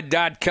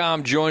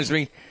 IndianaRBI.com, joins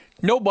me.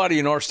 Nobody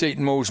in our state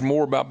knows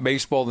more about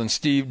baseball than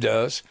Steve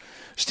does.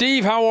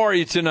 Steve, how are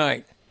you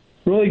tonight?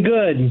 Really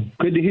good.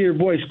 Good to hear your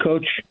voice,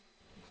 Coach.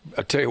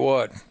 I tell you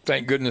what,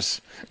 thank goodness.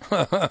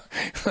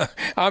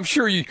 I'm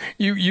sure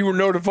you were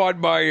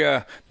notified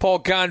by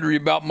Paul Condry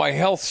about my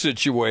health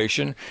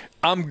situation.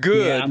 I'm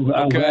good. Yeah, I'm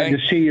glad to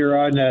see you're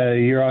on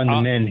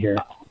the mend here.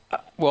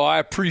 Well, I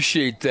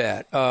appreciate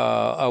that.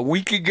 A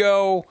week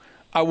ago,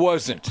 I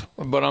wasn't,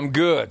 but I'm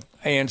good.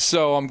 And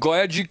so I'm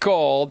glad you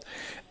called.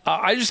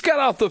 I just got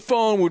off the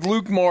phone with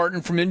Luke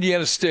Martin from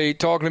Indiana State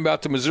talking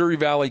about the Missouri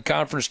Valley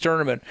Conference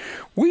Tournament.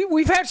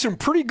 We've had some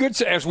pretty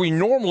good, as we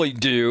normally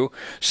do,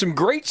 some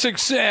great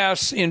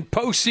success in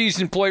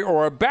postseason play,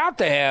 or about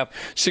to have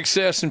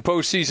success in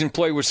postseason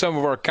play with some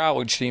of our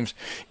college teams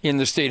in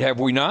the state, have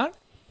we not?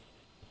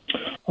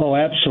 Oh,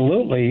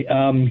 absolutely.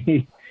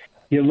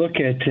 You look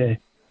at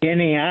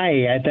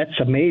NAI, that's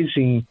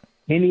amazing.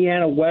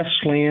 Indiana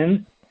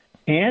Wesleyan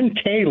and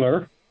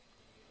Taylor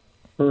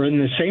are in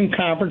the same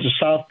conference,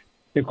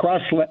 the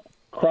Crossroads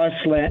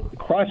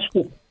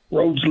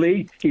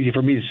League, easy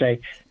for me to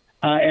say,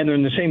 and they're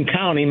in the same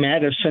county,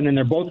 Madison, and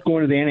they're both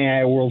going to the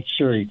NAIA World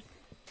Series.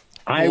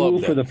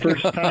 IWU for the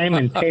first time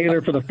and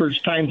Taylor for the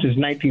first time since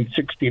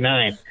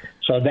 1969.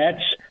 So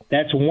that's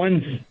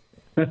one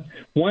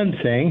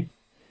thing.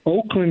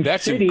 Oakland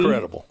that's City,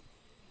 incredible,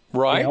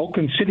 right? Yeah,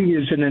 Oakland City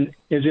is in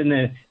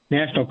the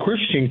National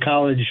Christian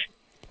College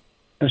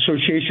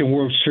Association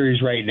World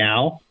Series right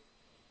now.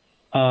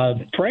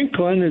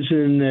 Franklin is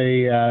in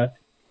the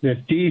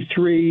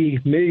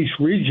D3 Mid-East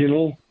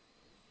Regional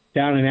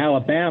down in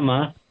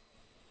Alabama.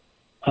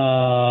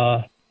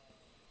 The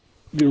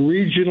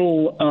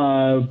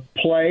regional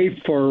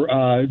play for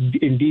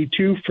in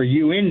D2 for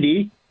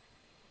UIndy,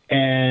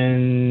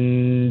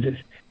 and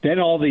then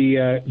all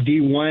the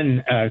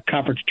D1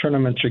 conference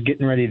tournaments are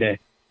getting ready to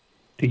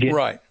get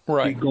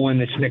going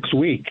this next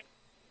week.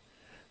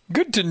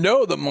 Good to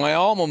know that my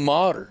alma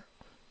mater,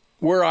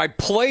 where I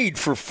played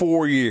for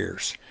 4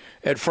 years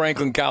at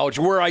Franklin College,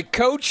 where I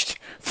coached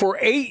for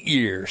 8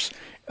 years,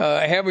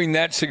 having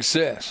that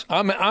success.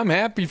 I'm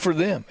happy for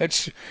them.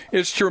 It's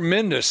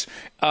tremendous.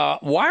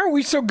 Why are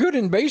we so good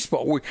in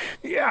baseball?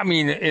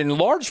 In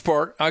large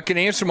part, I can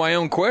answer my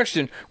own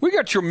question. We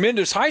got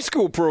tremendous high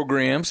school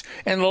programs,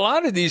 and a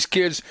lot of these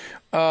kids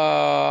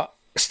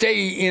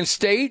stay in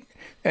state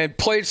and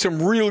play at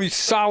some really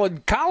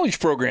solid college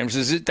programs.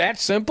 Is it that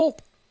simple?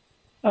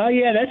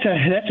 Yeah, that's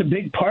a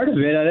big part of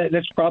it.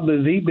 That's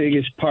probably the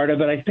biggest part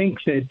of it. I think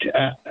that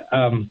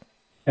I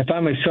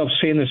find myself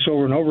saying this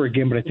over and over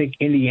again, but I think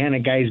Indiana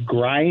guys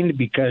grind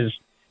because,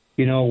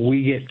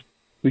 we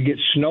get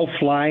snow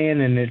flying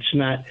and it's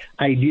not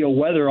ideal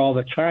weather all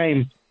the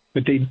time,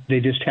 but they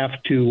just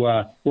have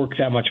to work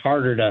that much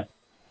harder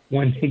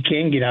when they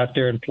can get out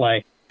there and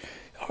play.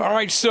 All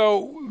right,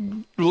 so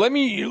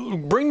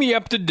bring me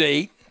up to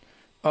date.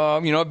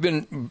 I've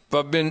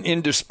been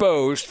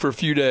indisposed for a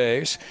few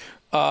days.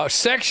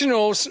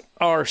 Sectionals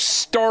are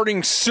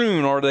starting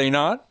soon, are they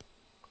not?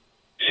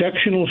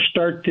 Sectionals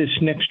start this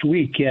next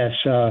week, yes.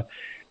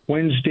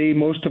 Wednesday,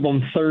 most of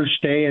them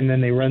Thursday, and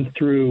then they run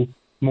through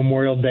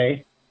Memorial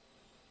Day,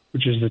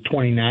 which is the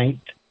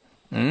 29th.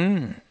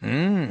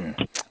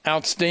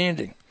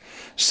 Outstanding.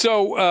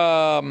 So,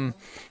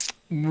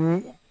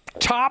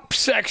 top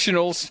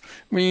sectionals,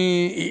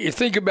 you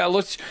think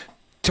about,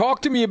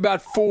 talk to me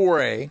about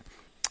 4A.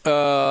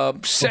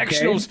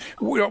 Sectionals.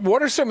 Okay.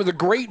 What are some of the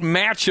great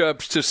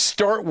matchups to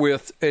start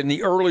with in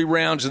the early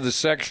rounds of the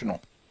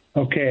sectional?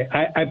 Okay,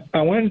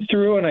 I went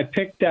through and I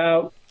picked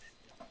out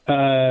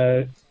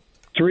 3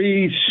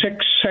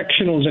 6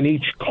 sectionals in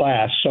each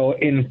class. So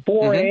in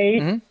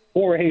 4A,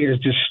 4A is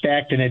just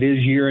stacked, and it is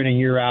year in and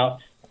year out.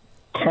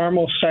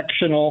 Carmel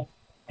sectional,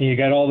 and you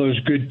got all those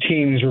good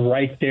teams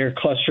right there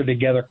clustered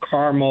together.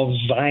 Carmel,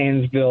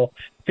 Zionsville,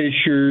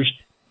 Fishers,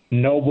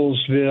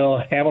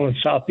 Noblesville, Hamilton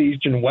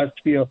Southeastern,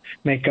 Westfield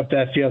make up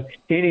that field.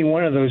 Any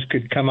one of those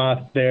could come out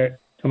of there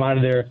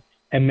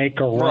and make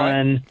a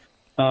run.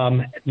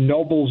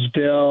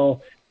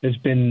 Noblesville has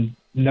been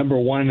number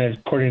one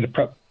according to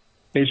Prep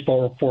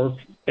Baseball Report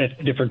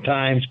at different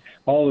times.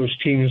 All those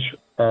teams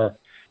are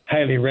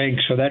highly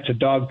ranked, so that's a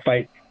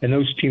dogfight, and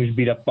those teams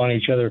beat up on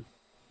each other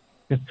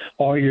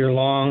all year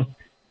long.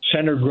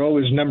 Center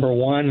Grove is number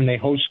one, and they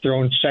host their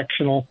own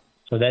sectional,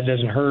 so that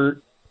doesn't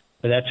hurt.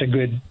 But that's a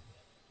good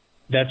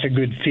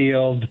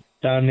field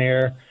down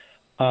there.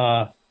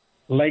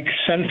 Lake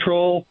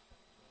Central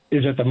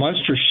is at the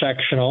Munster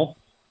sectional.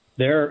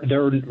 They're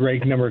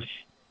ranked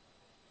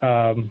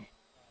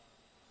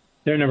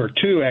they're number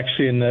 2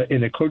 actually in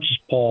the coaches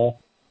poll,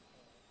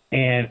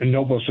 and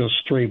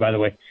Noblesville's 3, by the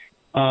way.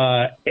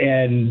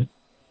 And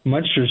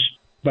Munster's,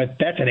 but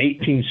that's an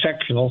 18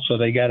 sectional, so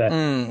they got to,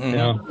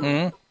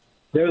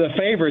 they're the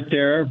favorite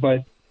there.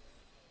 But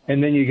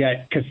and then you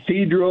got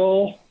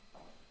Cathedral.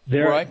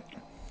 They're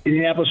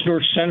Indianapolis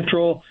North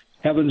Central,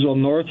 Evansville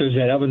North is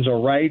at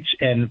Evansville Rights,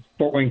 and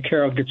Fort Wayne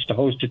Carroll gets to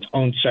host its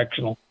own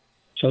sectional.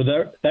 So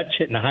that's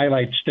hitting the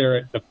highlights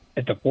there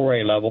at the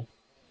 4A level.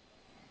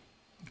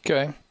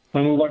 Okay.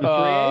 Want to move on to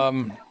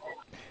 3A?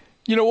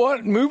 You know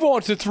what? Move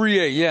on to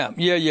 3A.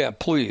 Yeah,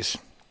 please.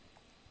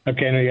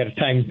 Okay, I know you got a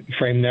time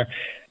frame there.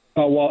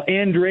 While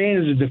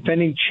Andrean is a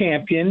defending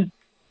champion,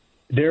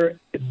 they're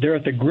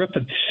at the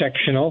Griffith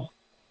sectional.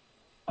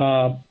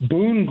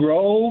 Boone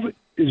Grove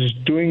is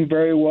doing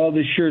very well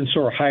this year, and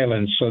so are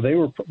Highlands. So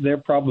they're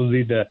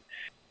probably the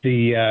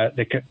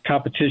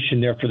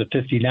competition there for the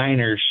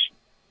 59ers.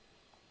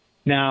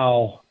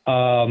 Now,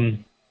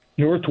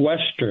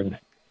 Northwestern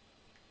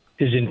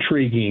is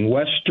intriguing.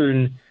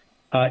 Western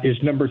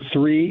is number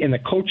 3 in the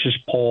coaches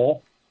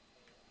poll,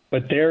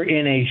 but they're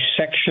in a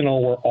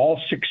sectional where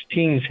all 6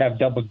 teams have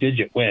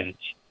double-digit wins.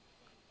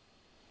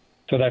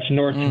 So that's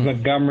North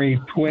Montgomery,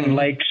 Twin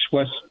Lakes,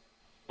 West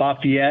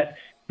Lafayette,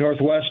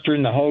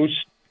 Northwestern, the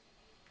host.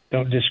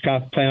 Don't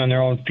discount playing on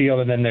their own field.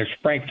 And then there's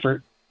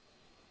Frankfort.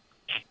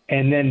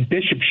 And then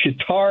Bishop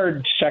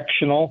Chittard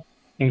sectional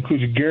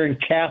includes Guerin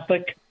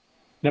Catholic,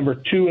 number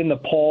 2 in the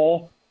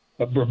poll.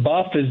 But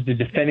Brebeuf is the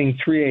defending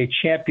 3A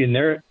champion.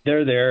 They're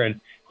there, and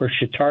of course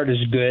Chittard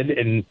is good,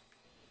 and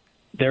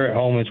they're at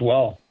home as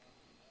well.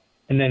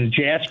 And then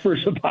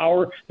Jasper's a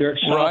power. They're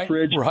at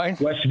Southridge.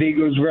 West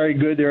Vigo's very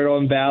good. They're at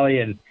Owen Valley.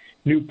 And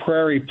New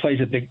Prairie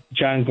plays at the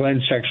John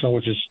Glenn sectional,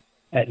 which is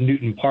at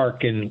Newton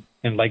Park in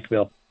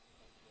Lakeville.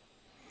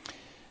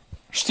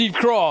 Steve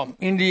Krah,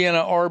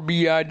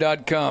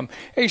 IndianaRBI.com.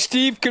 Hey,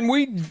 Steve, can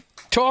we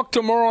talk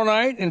tomorrow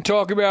night and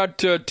talk about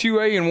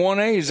 2A and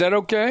 1A? Is that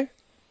okay?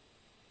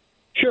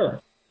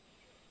 Sure.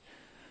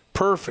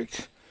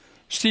 Perfect.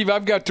 Steve,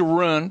 I've got to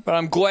run, but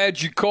I'm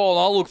glad you called.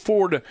 I'll look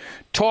forward to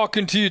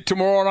talking to you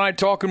tomorrow night,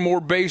 talking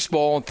more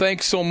baseball. And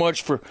thanks so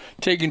much for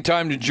taking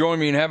time to join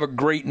me, and have a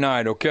great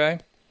night, okay?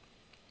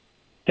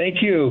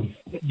 Thank you.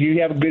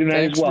 You have a good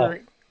night as well.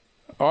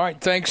 All right,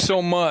 thanks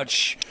so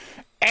much.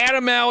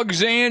 Adam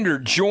Alexander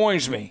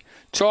joins me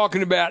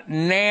talking about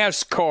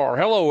NASCAR.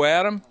 Hello,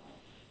 Adam.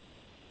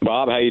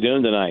 Bob, how you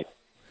doing tonight?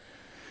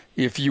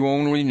 If you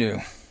only knew.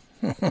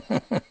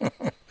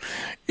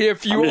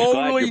 If you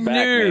only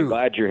knew.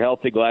 Glad you're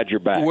healthy. Glad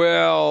you're back.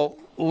 Well,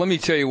 let me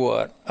tell you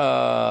what.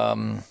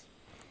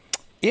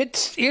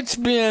 It's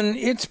been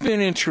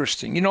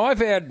interesting. You know, I've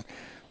had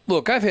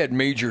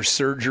major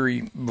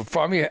surgery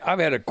before. I mean, I've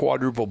had a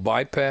quadruple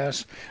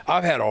bypass.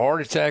 I've had a heart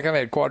attack. I've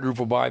had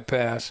quadruple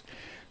bypass.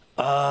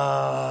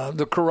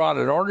 The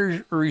carotid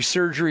artery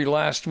surgery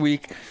last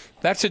week.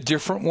 That's a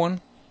different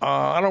one.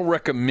 I don't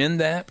recommend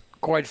that,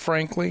 quite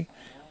frankly.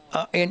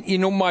 And, you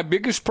know, my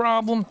biggest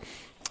problem,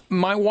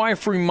 my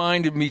wife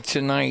reminded me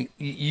tonight,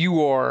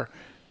 you are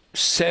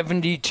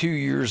 72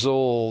 years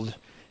old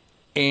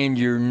and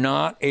you're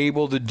not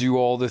able to do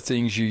all the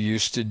things you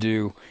used to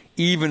do,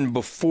 even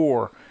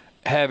before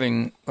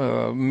having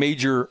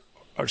major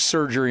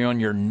surgery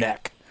on your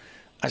neck.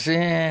 I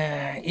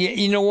said,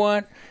 you know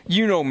what?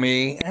 You know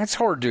me. That's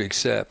hard to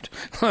accept.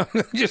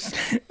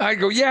 I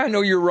go, yeah, I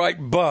know you're right,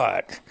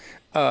 but...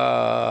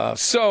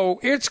 so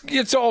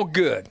it's all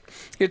good.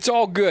 It's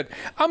all good.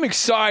 I'm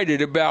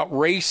excited about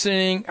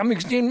racing.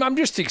 I'm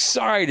just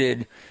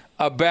excited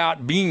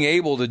about being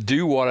able to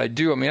do what I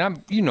do. I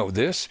mean, you know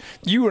this.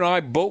 You and I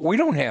both, we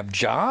don't have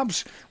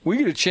jobs. We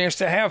get a chance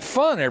to have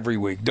fun every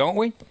week, don't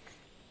we?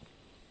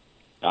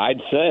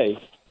 I'd say.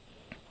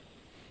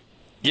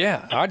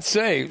 Yeah, I'd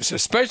say,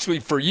 especially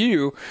for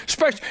you.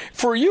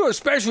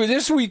 Especially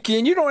this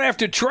weekend. You don't have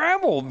to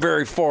travel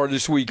very far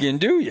this weekend,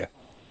 do you?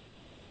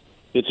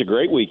 It's a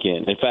great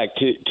weekend. In fact,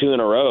 two in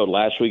a row.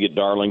 Last week at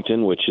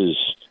Darlington, which is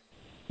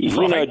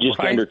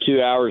under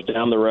 2 hours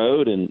down the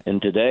road,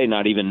 and today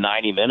not even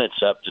 90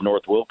 minutes up to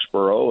North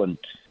Wilkesboro. And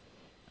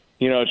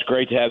it's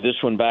great to have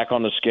this one back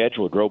on the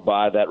schedule. Drove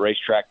by that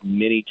racetrack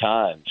many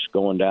times,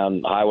 going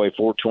down Highway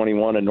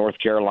 421 in North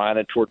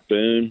Carolina toward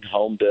Boone,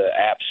 home to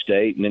App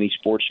State. Many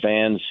sports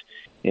fans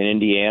in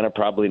Indiana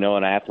probably know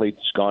an athlete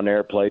that's gone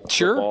there, played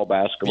football,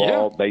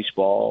 basketball,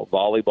 baseball,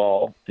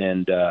 volleyball,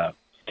 and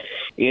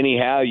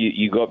anyhow,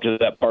 you go up to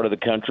that part of the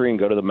country and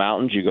go to the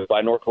mountains. You go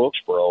by North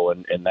Wilkesboro,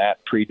 and that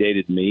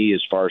predated me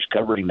as far as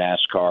covering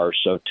NASCAR.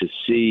 So to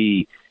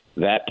see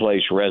that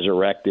place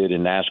resurrected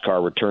and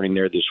NASCAR returning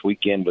there this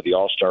weekend with the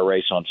All-Star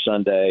race on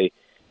Sunday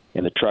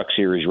and the Truck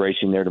Series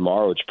racing there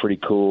tomorrow, it's pretty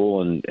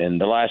cool. And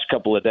the last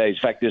couple of days,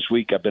 in fact, this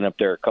week I've been up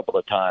there a couple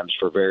of times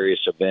for various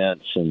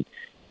events, and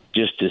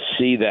just to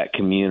see that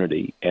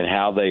community and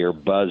how they are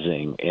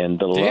buzzing and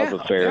the love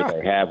affair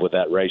they have with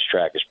that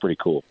racetrack is pretty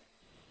cool.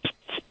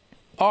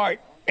 All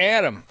right,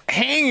 Adam,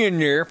 hang in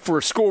there for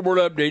a scoreboard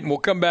update, and we'll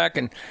come back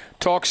and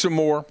talk some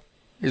more.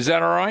 Is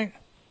that all right?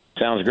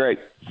 Sounds great.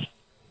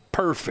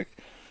 Perfect.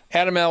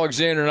 Adam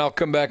Alexander, and I'll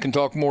come back and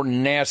talk more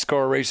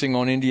NASCAR racing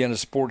on Indiana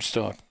Sports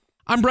Talk.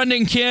 I'm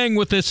Brendan King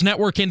with this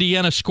Network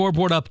Indiana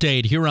scoreboard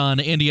update here on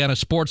Indiana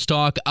Sports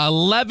Talk,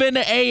 11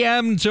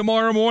 a.m.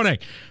 tomorrow morning.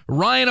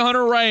 Ryan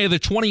Hunter-Reay, the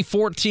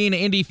 2014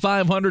 Indy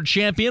 500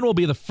 champion, will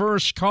be the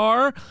first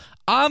car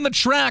on the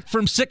track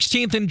from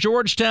 16th in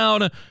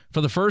Georgetown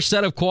for the first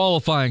set of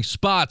qualifying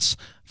spots.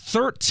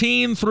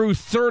 13 through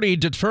 30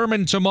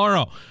 determined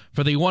tomorrow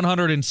for the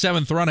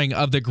 107th running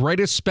of the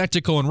greatest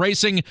spectacle in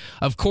racing.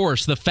 Of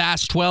course, the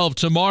Fast 12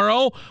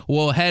 tomorrow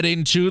will head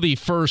into the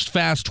first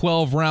Fast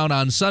 12 round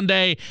on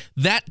Sunday.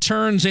 That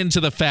turns into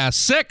the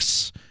Fast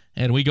 6,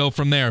 and we go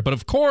from there. But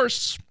of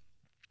course,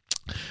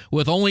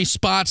 with only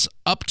spots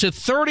up to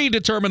 30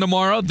 determined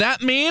tomorrow,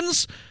 that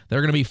means there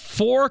are going to be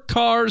 4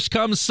 cars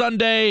come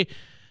Sunday,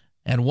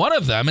 and one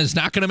of them is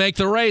not going to make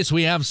the race.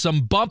 We have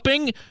some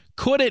bumping.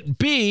 Could it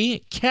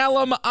be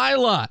Callum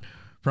Ilott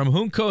from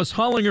Juncos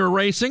Hollinger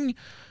Racing?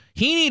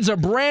 He needs a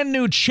brand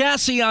new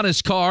chassis on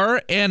his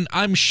car, and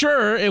I'm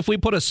sure if we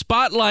put a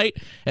spotlight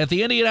at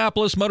the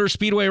Indianapolis Motor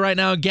Speedway right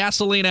now,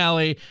 Gasoline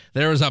Alley,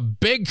 there is a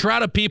big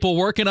crowd of people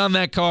working on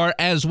that car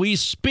as we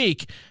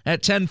speak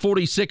at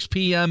 10:46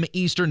 p.m.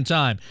 Eastern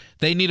Time.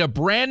 They need a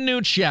brand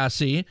new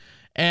chassis,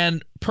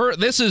 and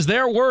this is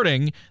their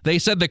wording. They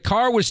said the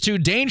car was too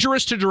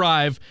dangerous to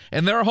drive,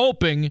 and they're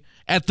hoping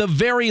at the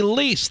very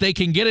least they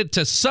can get it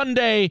to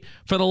Sunday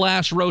for the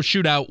last row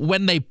shootout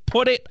when they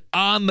put it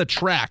on the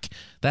track.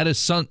 That is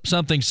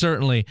something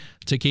certainly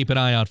to keep an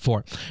eye out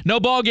for. No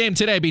ball game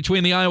today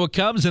between the Iowa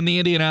Cubs and the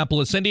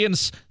Indianapolis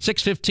Indians.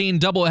 6:15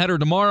 doubleheader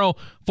tomorrow.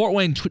 Fort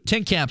Wayne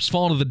Tin Caps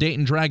fall to the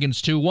Dayton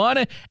Dragons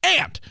 2-1.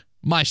 And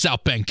my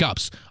South Bend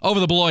Cubs over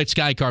the Beloit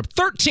Sky Carp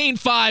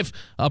 13-5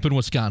 up in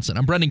Wisconsin.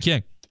 I'm Brendan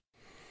King.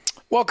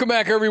 Welcome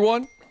back,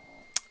 everyone.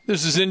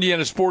 This is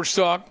Indiana Sports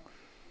Talk,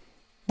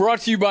 brought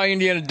to you by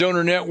Indiana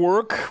Donor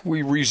Network.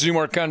 We resume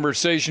our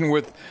conversation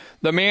with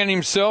the man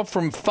himself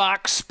from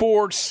Fox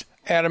Sports,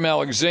 Adam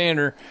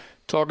Alexander,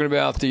 talking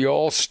about the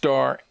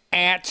All-Star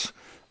at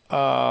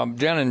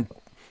down in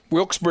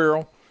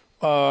Wilkesboro,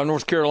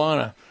 North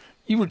Carolina.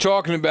 You were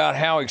talking about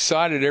how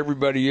excited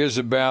everybody is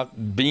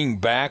about being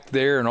back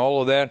there and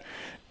all of that.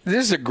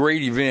 This is a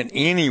great event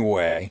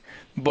anyway,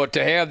 but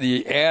to have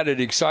the added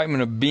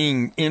excitement of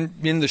being in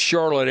the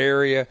Charlotte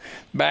area,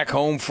 back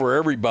home for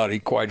everybody,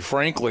 quite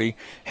frankly,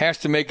 has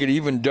to make it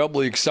even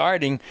doubly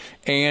exciting.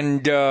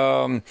 And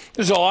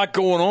there's a lot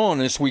going on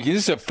this weekend.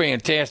 This is a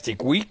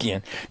fantastic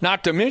weekend,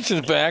 not to mention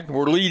the fact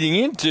we're leading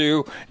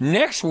into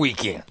next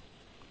weekend.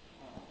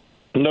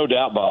 No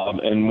doubt, Bob.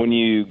 And when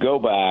you go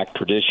back,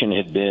 tradition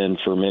had been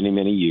for many,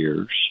 many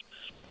years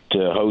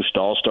to host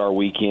All-Star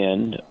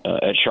Weekend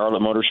at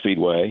Charlotte Motor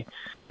Speedway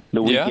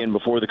the weekend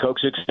before the Coke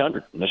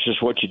 600. That's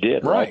just what you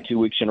did, right? 2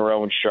 weeks in a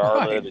row in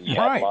Charlotte, and you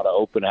had a lot of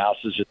open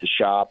houses at the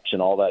shops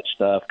and all that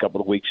stuff, a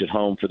couple of weeks at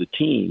home for the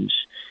teams.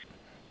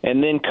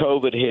 And then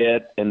COVID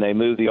hit, and they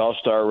moved the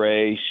All-Star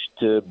race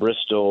to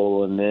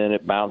Bristol, and then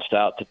it bounced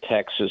out to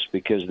Texas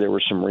because there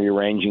was some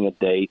rearranging of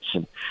dates.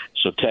 And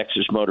so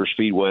Texas Motor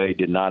Speedway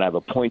did not have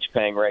a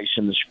points-paying race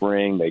in the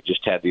spring. They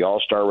just had the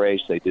All-Star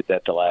race. They did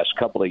that the last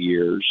couple of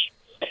years.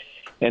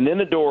 And then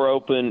the door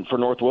opened for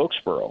North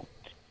Wilkesboro,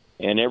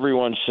 and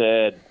everyone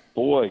said,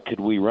 boy, could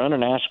we run a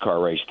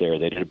NASCAR race there?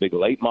 They did a big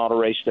late model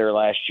race there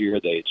last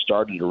year. They had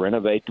started to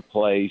renovate the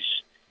place,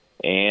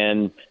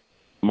 and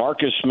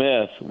Marcus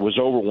Smith was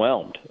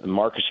overwhelmed. And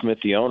Marcus Smith,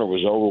 the owner,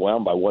 was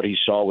overwhelmed by what he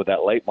saw with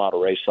that late model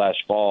race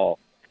last fall.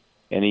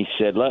 And he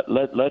said,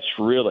 let's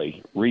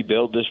really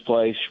rebuild this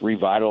place,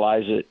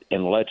 revitalize it,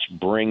 and let's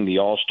bring the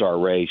All-Star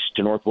race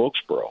to North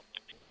Wilkesboro.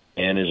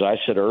 And as I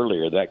said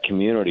earlier, that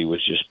community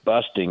was just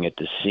busting at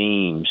the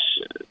seams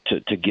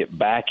to get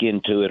back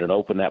into it and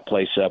open that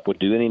place up, would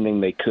do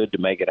anything they could to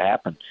make it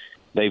happen.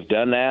 They've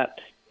done that.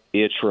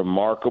 It's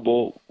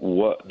remarkable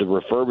what the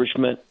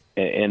refurbishment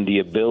and the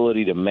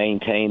ability to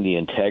maintain the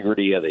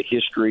integrity of the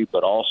history,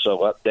 but also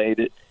update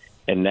it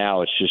and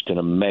now it's just an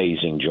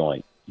amazing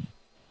joint.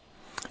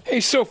 Hey,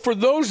 so for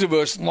those of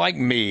us like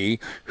me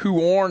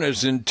who aren't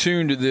as in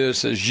tune to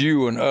this as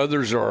you and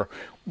others are,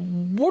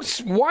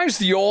 why is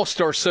the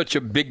All-Star such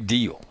a big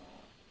deal?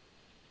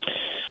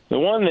 The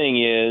one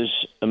thing is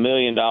 $1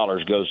 million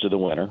goes to the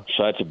winner,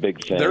 so that's a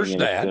big thing. There's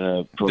and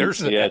that.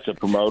 It's a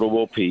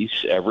promotable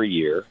piece every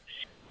year.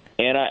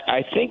 And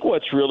I think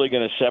what's really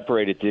going to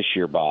separate it this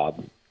year,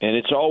 Bob, and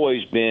it's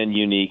always been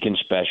unique and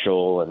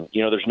special, and,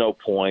 there's no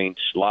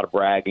points, a lot of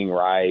bragging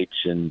rights,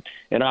 and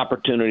an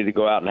opportunity to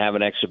go out and have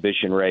an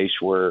exhibition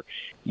race where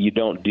you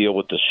don't deal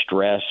with the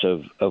stress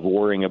of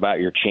worrying about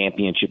your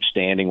championship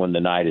standing when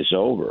the night is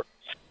over.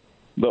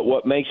 But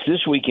what makes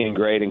this weekend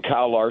great, and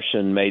Kyle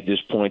Larson made this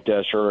point to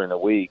us earlier in the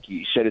week,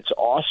 he said it's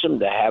awesome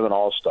to have an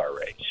all-star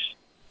race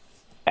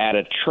at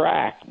a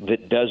track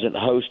that doesn't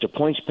host a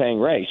points-paying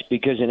race,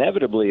 because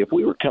inevitably, if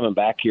we were coming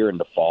back here in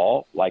the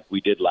fall, like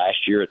we did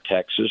last year at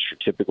Texas, or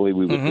typically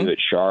we would do at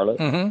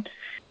Charlotte,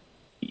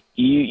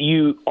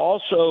 you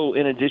also,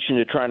 in addition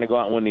to trying to go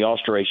out and win the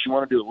all-star race, you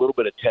want to do a little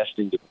bit of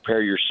testing to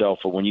prepare yourself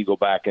for when you go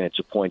back and it's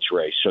a points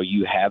race, so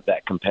you have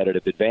that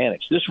competitive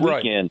advantage. This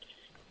weekend,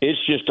 it's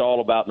just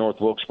all about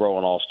North Wilkesboro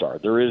and All-Star.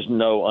 There is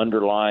no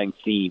underlying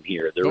theme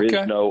here. There is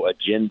no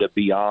agenda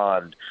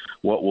beyond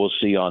what we'll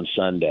see on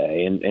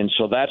Sunday. And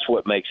so that's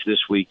what makes this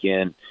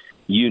weekend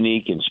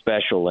unique and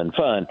special and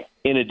fun,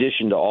 in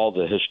addition to all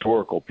the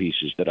historical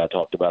pieces that I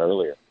talked about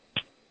earlier.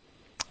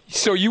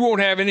 So you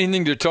won't have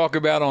anything to talk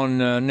about on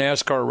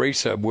NASCAR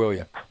Race Hub, will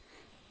you?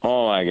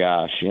 Oh, my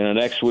gosh.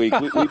 Next week,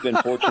 we've been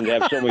fortunate to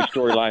have so many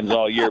storylines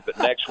all year, but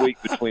next week,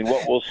 between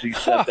what we'll see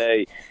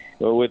Sunday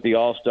with the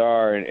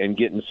All-Star and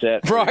getting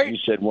set for, you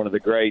said, one of the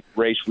great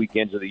race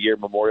weekends of the year,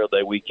 Memorial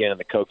Day weekend and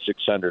the Coke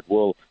 600.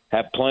 We'll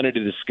have plenty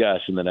to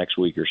discuss in the next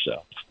week or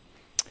so.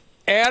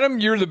 Adam,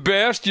 you're the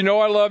best. I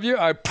love you.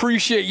 I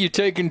appreciate you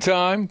taking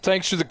time.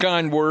 Thanks for the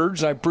kind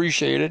words. I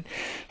appreciate it.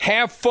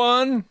 Have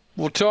fun.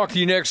 We'll talk to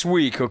you next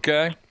week,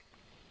 okay?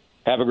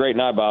 Have a great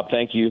night, Bob.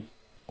 Thank you.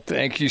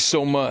 Thank you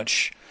so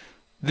much.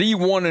 The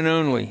one and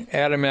only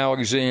Adam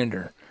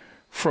Alexander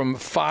from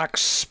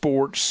Fox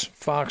Sports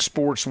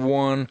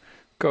 1,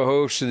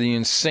 co-host of the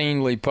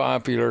insanely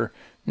popular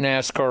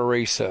NASCAR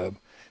Race Hub.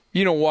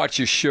 You don't watch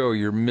his show,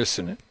 you're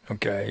missing it,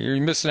 okay?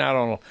 You're missing out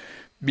on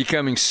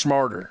becoming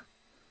smarter.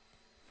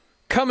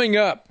 Coming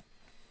up,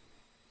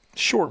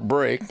 short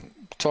break,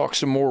 talk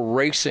some more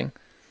racing,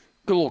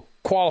 a little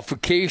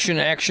qualification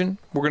action.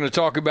 We're going to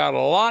talk about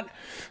a lot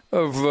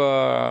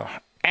of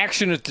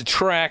action at the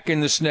track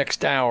in this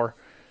next hour.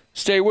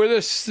 Stay with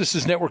us. This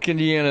is Network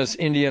Indiana's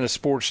Indiana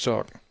Sports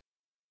Talk.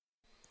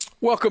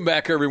 Welcome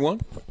back,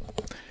 everyone.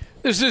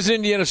 This is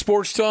Indiana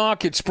Sports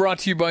Talk. It's brought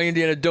to you by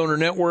Indiana Donor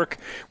Network.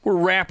 We're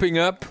wrapping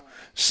up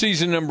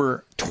season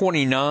number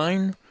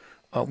 29.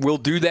 We'll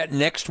do that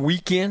next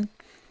weekend.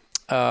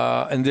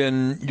 And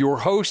then your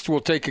host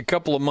will take a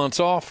couple of months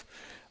off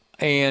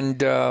and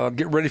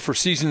get ready for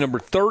season number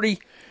 30,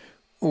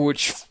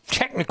 which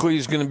technically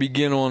is going to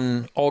begin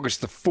on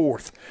August the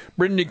 4th.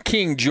 Brendan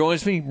King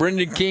joins me.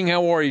 Brendan King,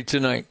 how are you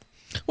tonight?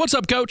 What's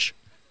up, Coach?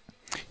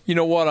 You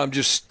know what? I'm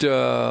just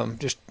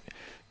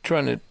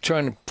trying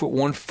to put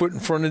one foot in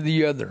front of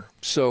the other.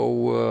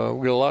 So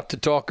we got a lot to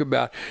talk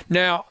about.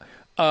 Now,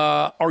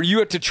 are you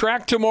at the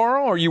track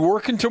tomorrow? Are you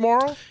working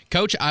tomorrow?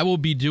 Coach, I will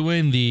be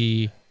doing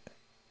the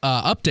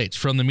updates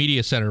from the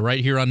Media Center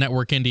right here on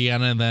Network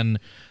Indiana, and then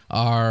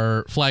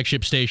our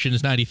flagship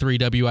stations, 93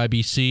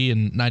 WIBC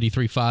and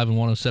 93.5 and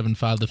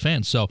 107.5 The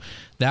Fan. So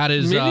that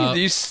is many of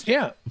these,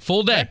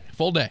 full day.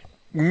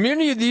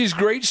 Many of these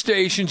great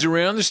stations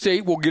around the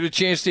state will get a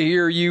chance to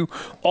hear you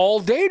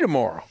all day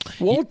tomorrow,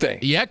 won't they?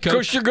 Yeah, Coach.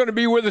 Because you're going to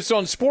be with us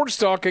on Sports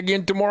Talk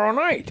again tomorrow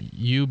night.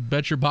 You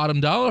bet your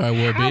bottom dollar I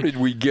will be. How did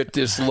we get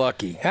this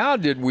lucky?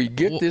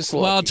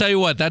 Well, I'll tell you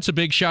what, that's a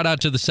big shout-out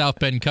to the South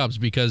Bend Cubs,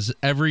 because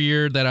every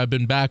year that I've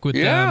been back with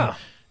them,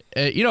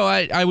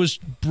 I was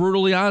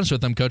brutally honest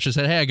with them, Coach. I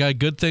said, hey, I got a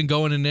good thing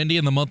going in Indy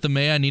in the month of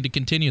May. I need to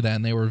continue that.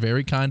 And they were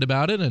very kind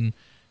about it,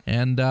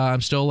 and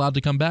I'm still allowed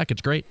to come back.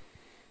 It's great.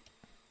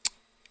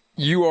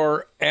 You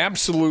are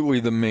absolutely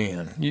the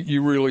man.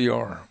 You really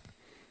are.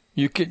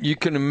 You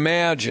can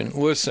imagine.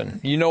 Listen,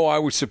 I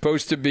was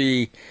supposed to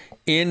be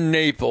in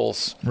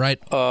Naples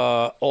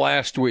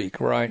last week,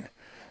 right?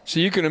 So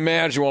you can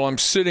imagine while I'm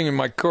sitting in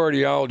my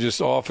cardiologist's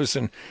office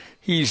and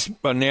he's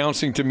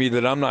announcing to me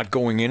that I'm not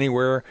going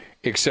anywhere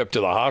except to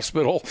the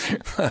hospital.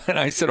 And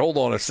I said, hold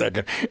on a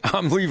second.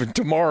 I'm leaving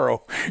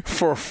tomorrow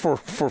for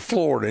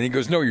Florida. And he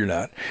goes, no, you're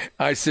not.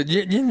 I said,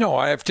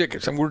 I have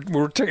tickets. And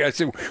we're ticketed. I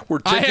said, we're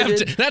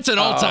ticketed. That's an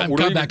all-time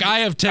comeback. I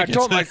have tickets.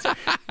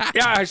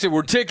 I said,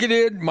 we're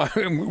ticketed.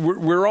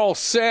 We're all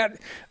set.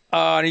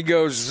 And he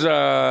goes,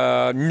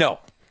 no,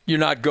 you're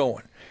not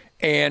going.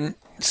 And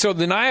so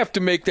then I have to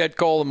make that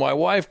call to my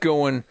wife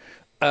going,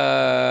 you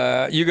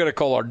got to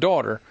call our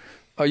daughter.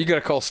 You got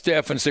to call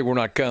Steph and say we're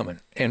not coming.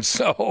 And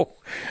so,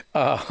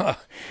 but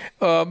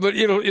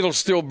it'll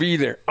still be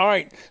there. All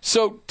right.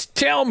 So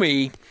tell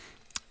me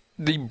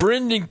the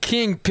Brendan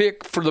King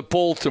pick for the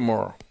poll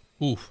tomorrow.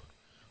 Oof.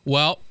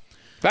 Well,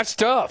 That's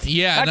tough.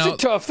 Yeah, that's a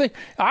tough thing.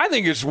 I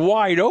think it's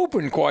wide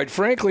open, quite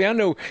frankly. I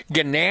know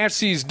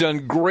Ganassi's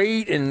done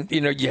great, and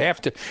you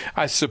have to,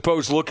 I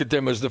suppose, look at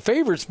them as the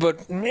favorites.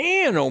 But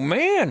man, oh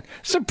man,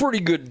 some pretty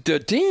good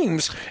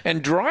teams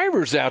and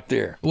drivers out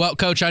there. Well,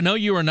 Coach, I know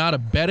you are not a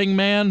betting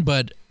man,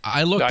 but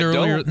I looked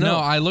earlier. No,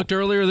 I looked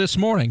earlier this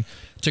morning.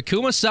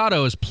 Takuma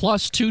Sato is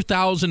plus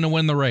 2,000 to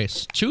win the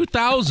race.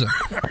 2,000.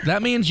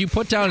 That means you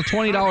put down a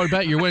 $20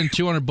 bet, you're winning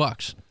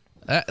 $200.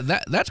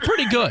 That's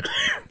pretty good.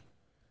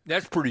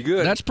 That's pretty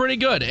good. That's pretty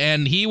good.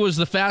 And he was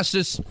the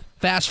fastest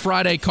Fast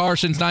Friday car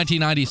since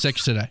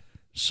 1996 today.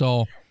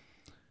 So,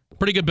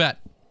 pretty good bet.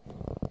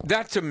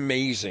 That's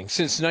amazing.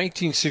 Since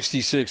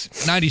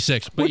 1966.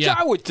 96, but which yeah.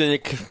 I would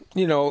think,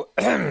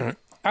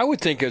 I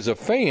would think as a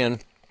fan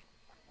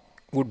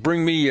would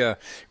bring me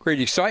great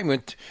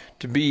excitement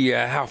to be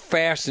how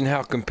fast and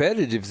how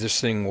competitive this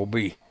thing will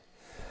be.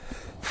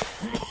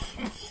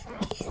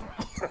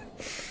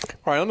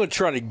 All right, I'm going to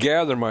try to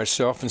gather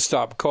myself and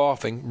stop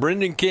coughing.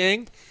 Brendan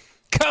King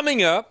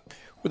coming up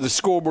with the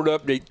scoreboard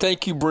update.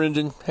 Thank you,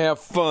 Brendan. Have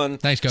fun.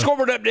 Thanks, Coach.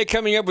 Scoreboard update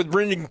coming up with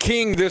Brendan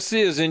King. This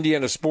is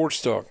Indiana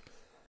Sports Talk.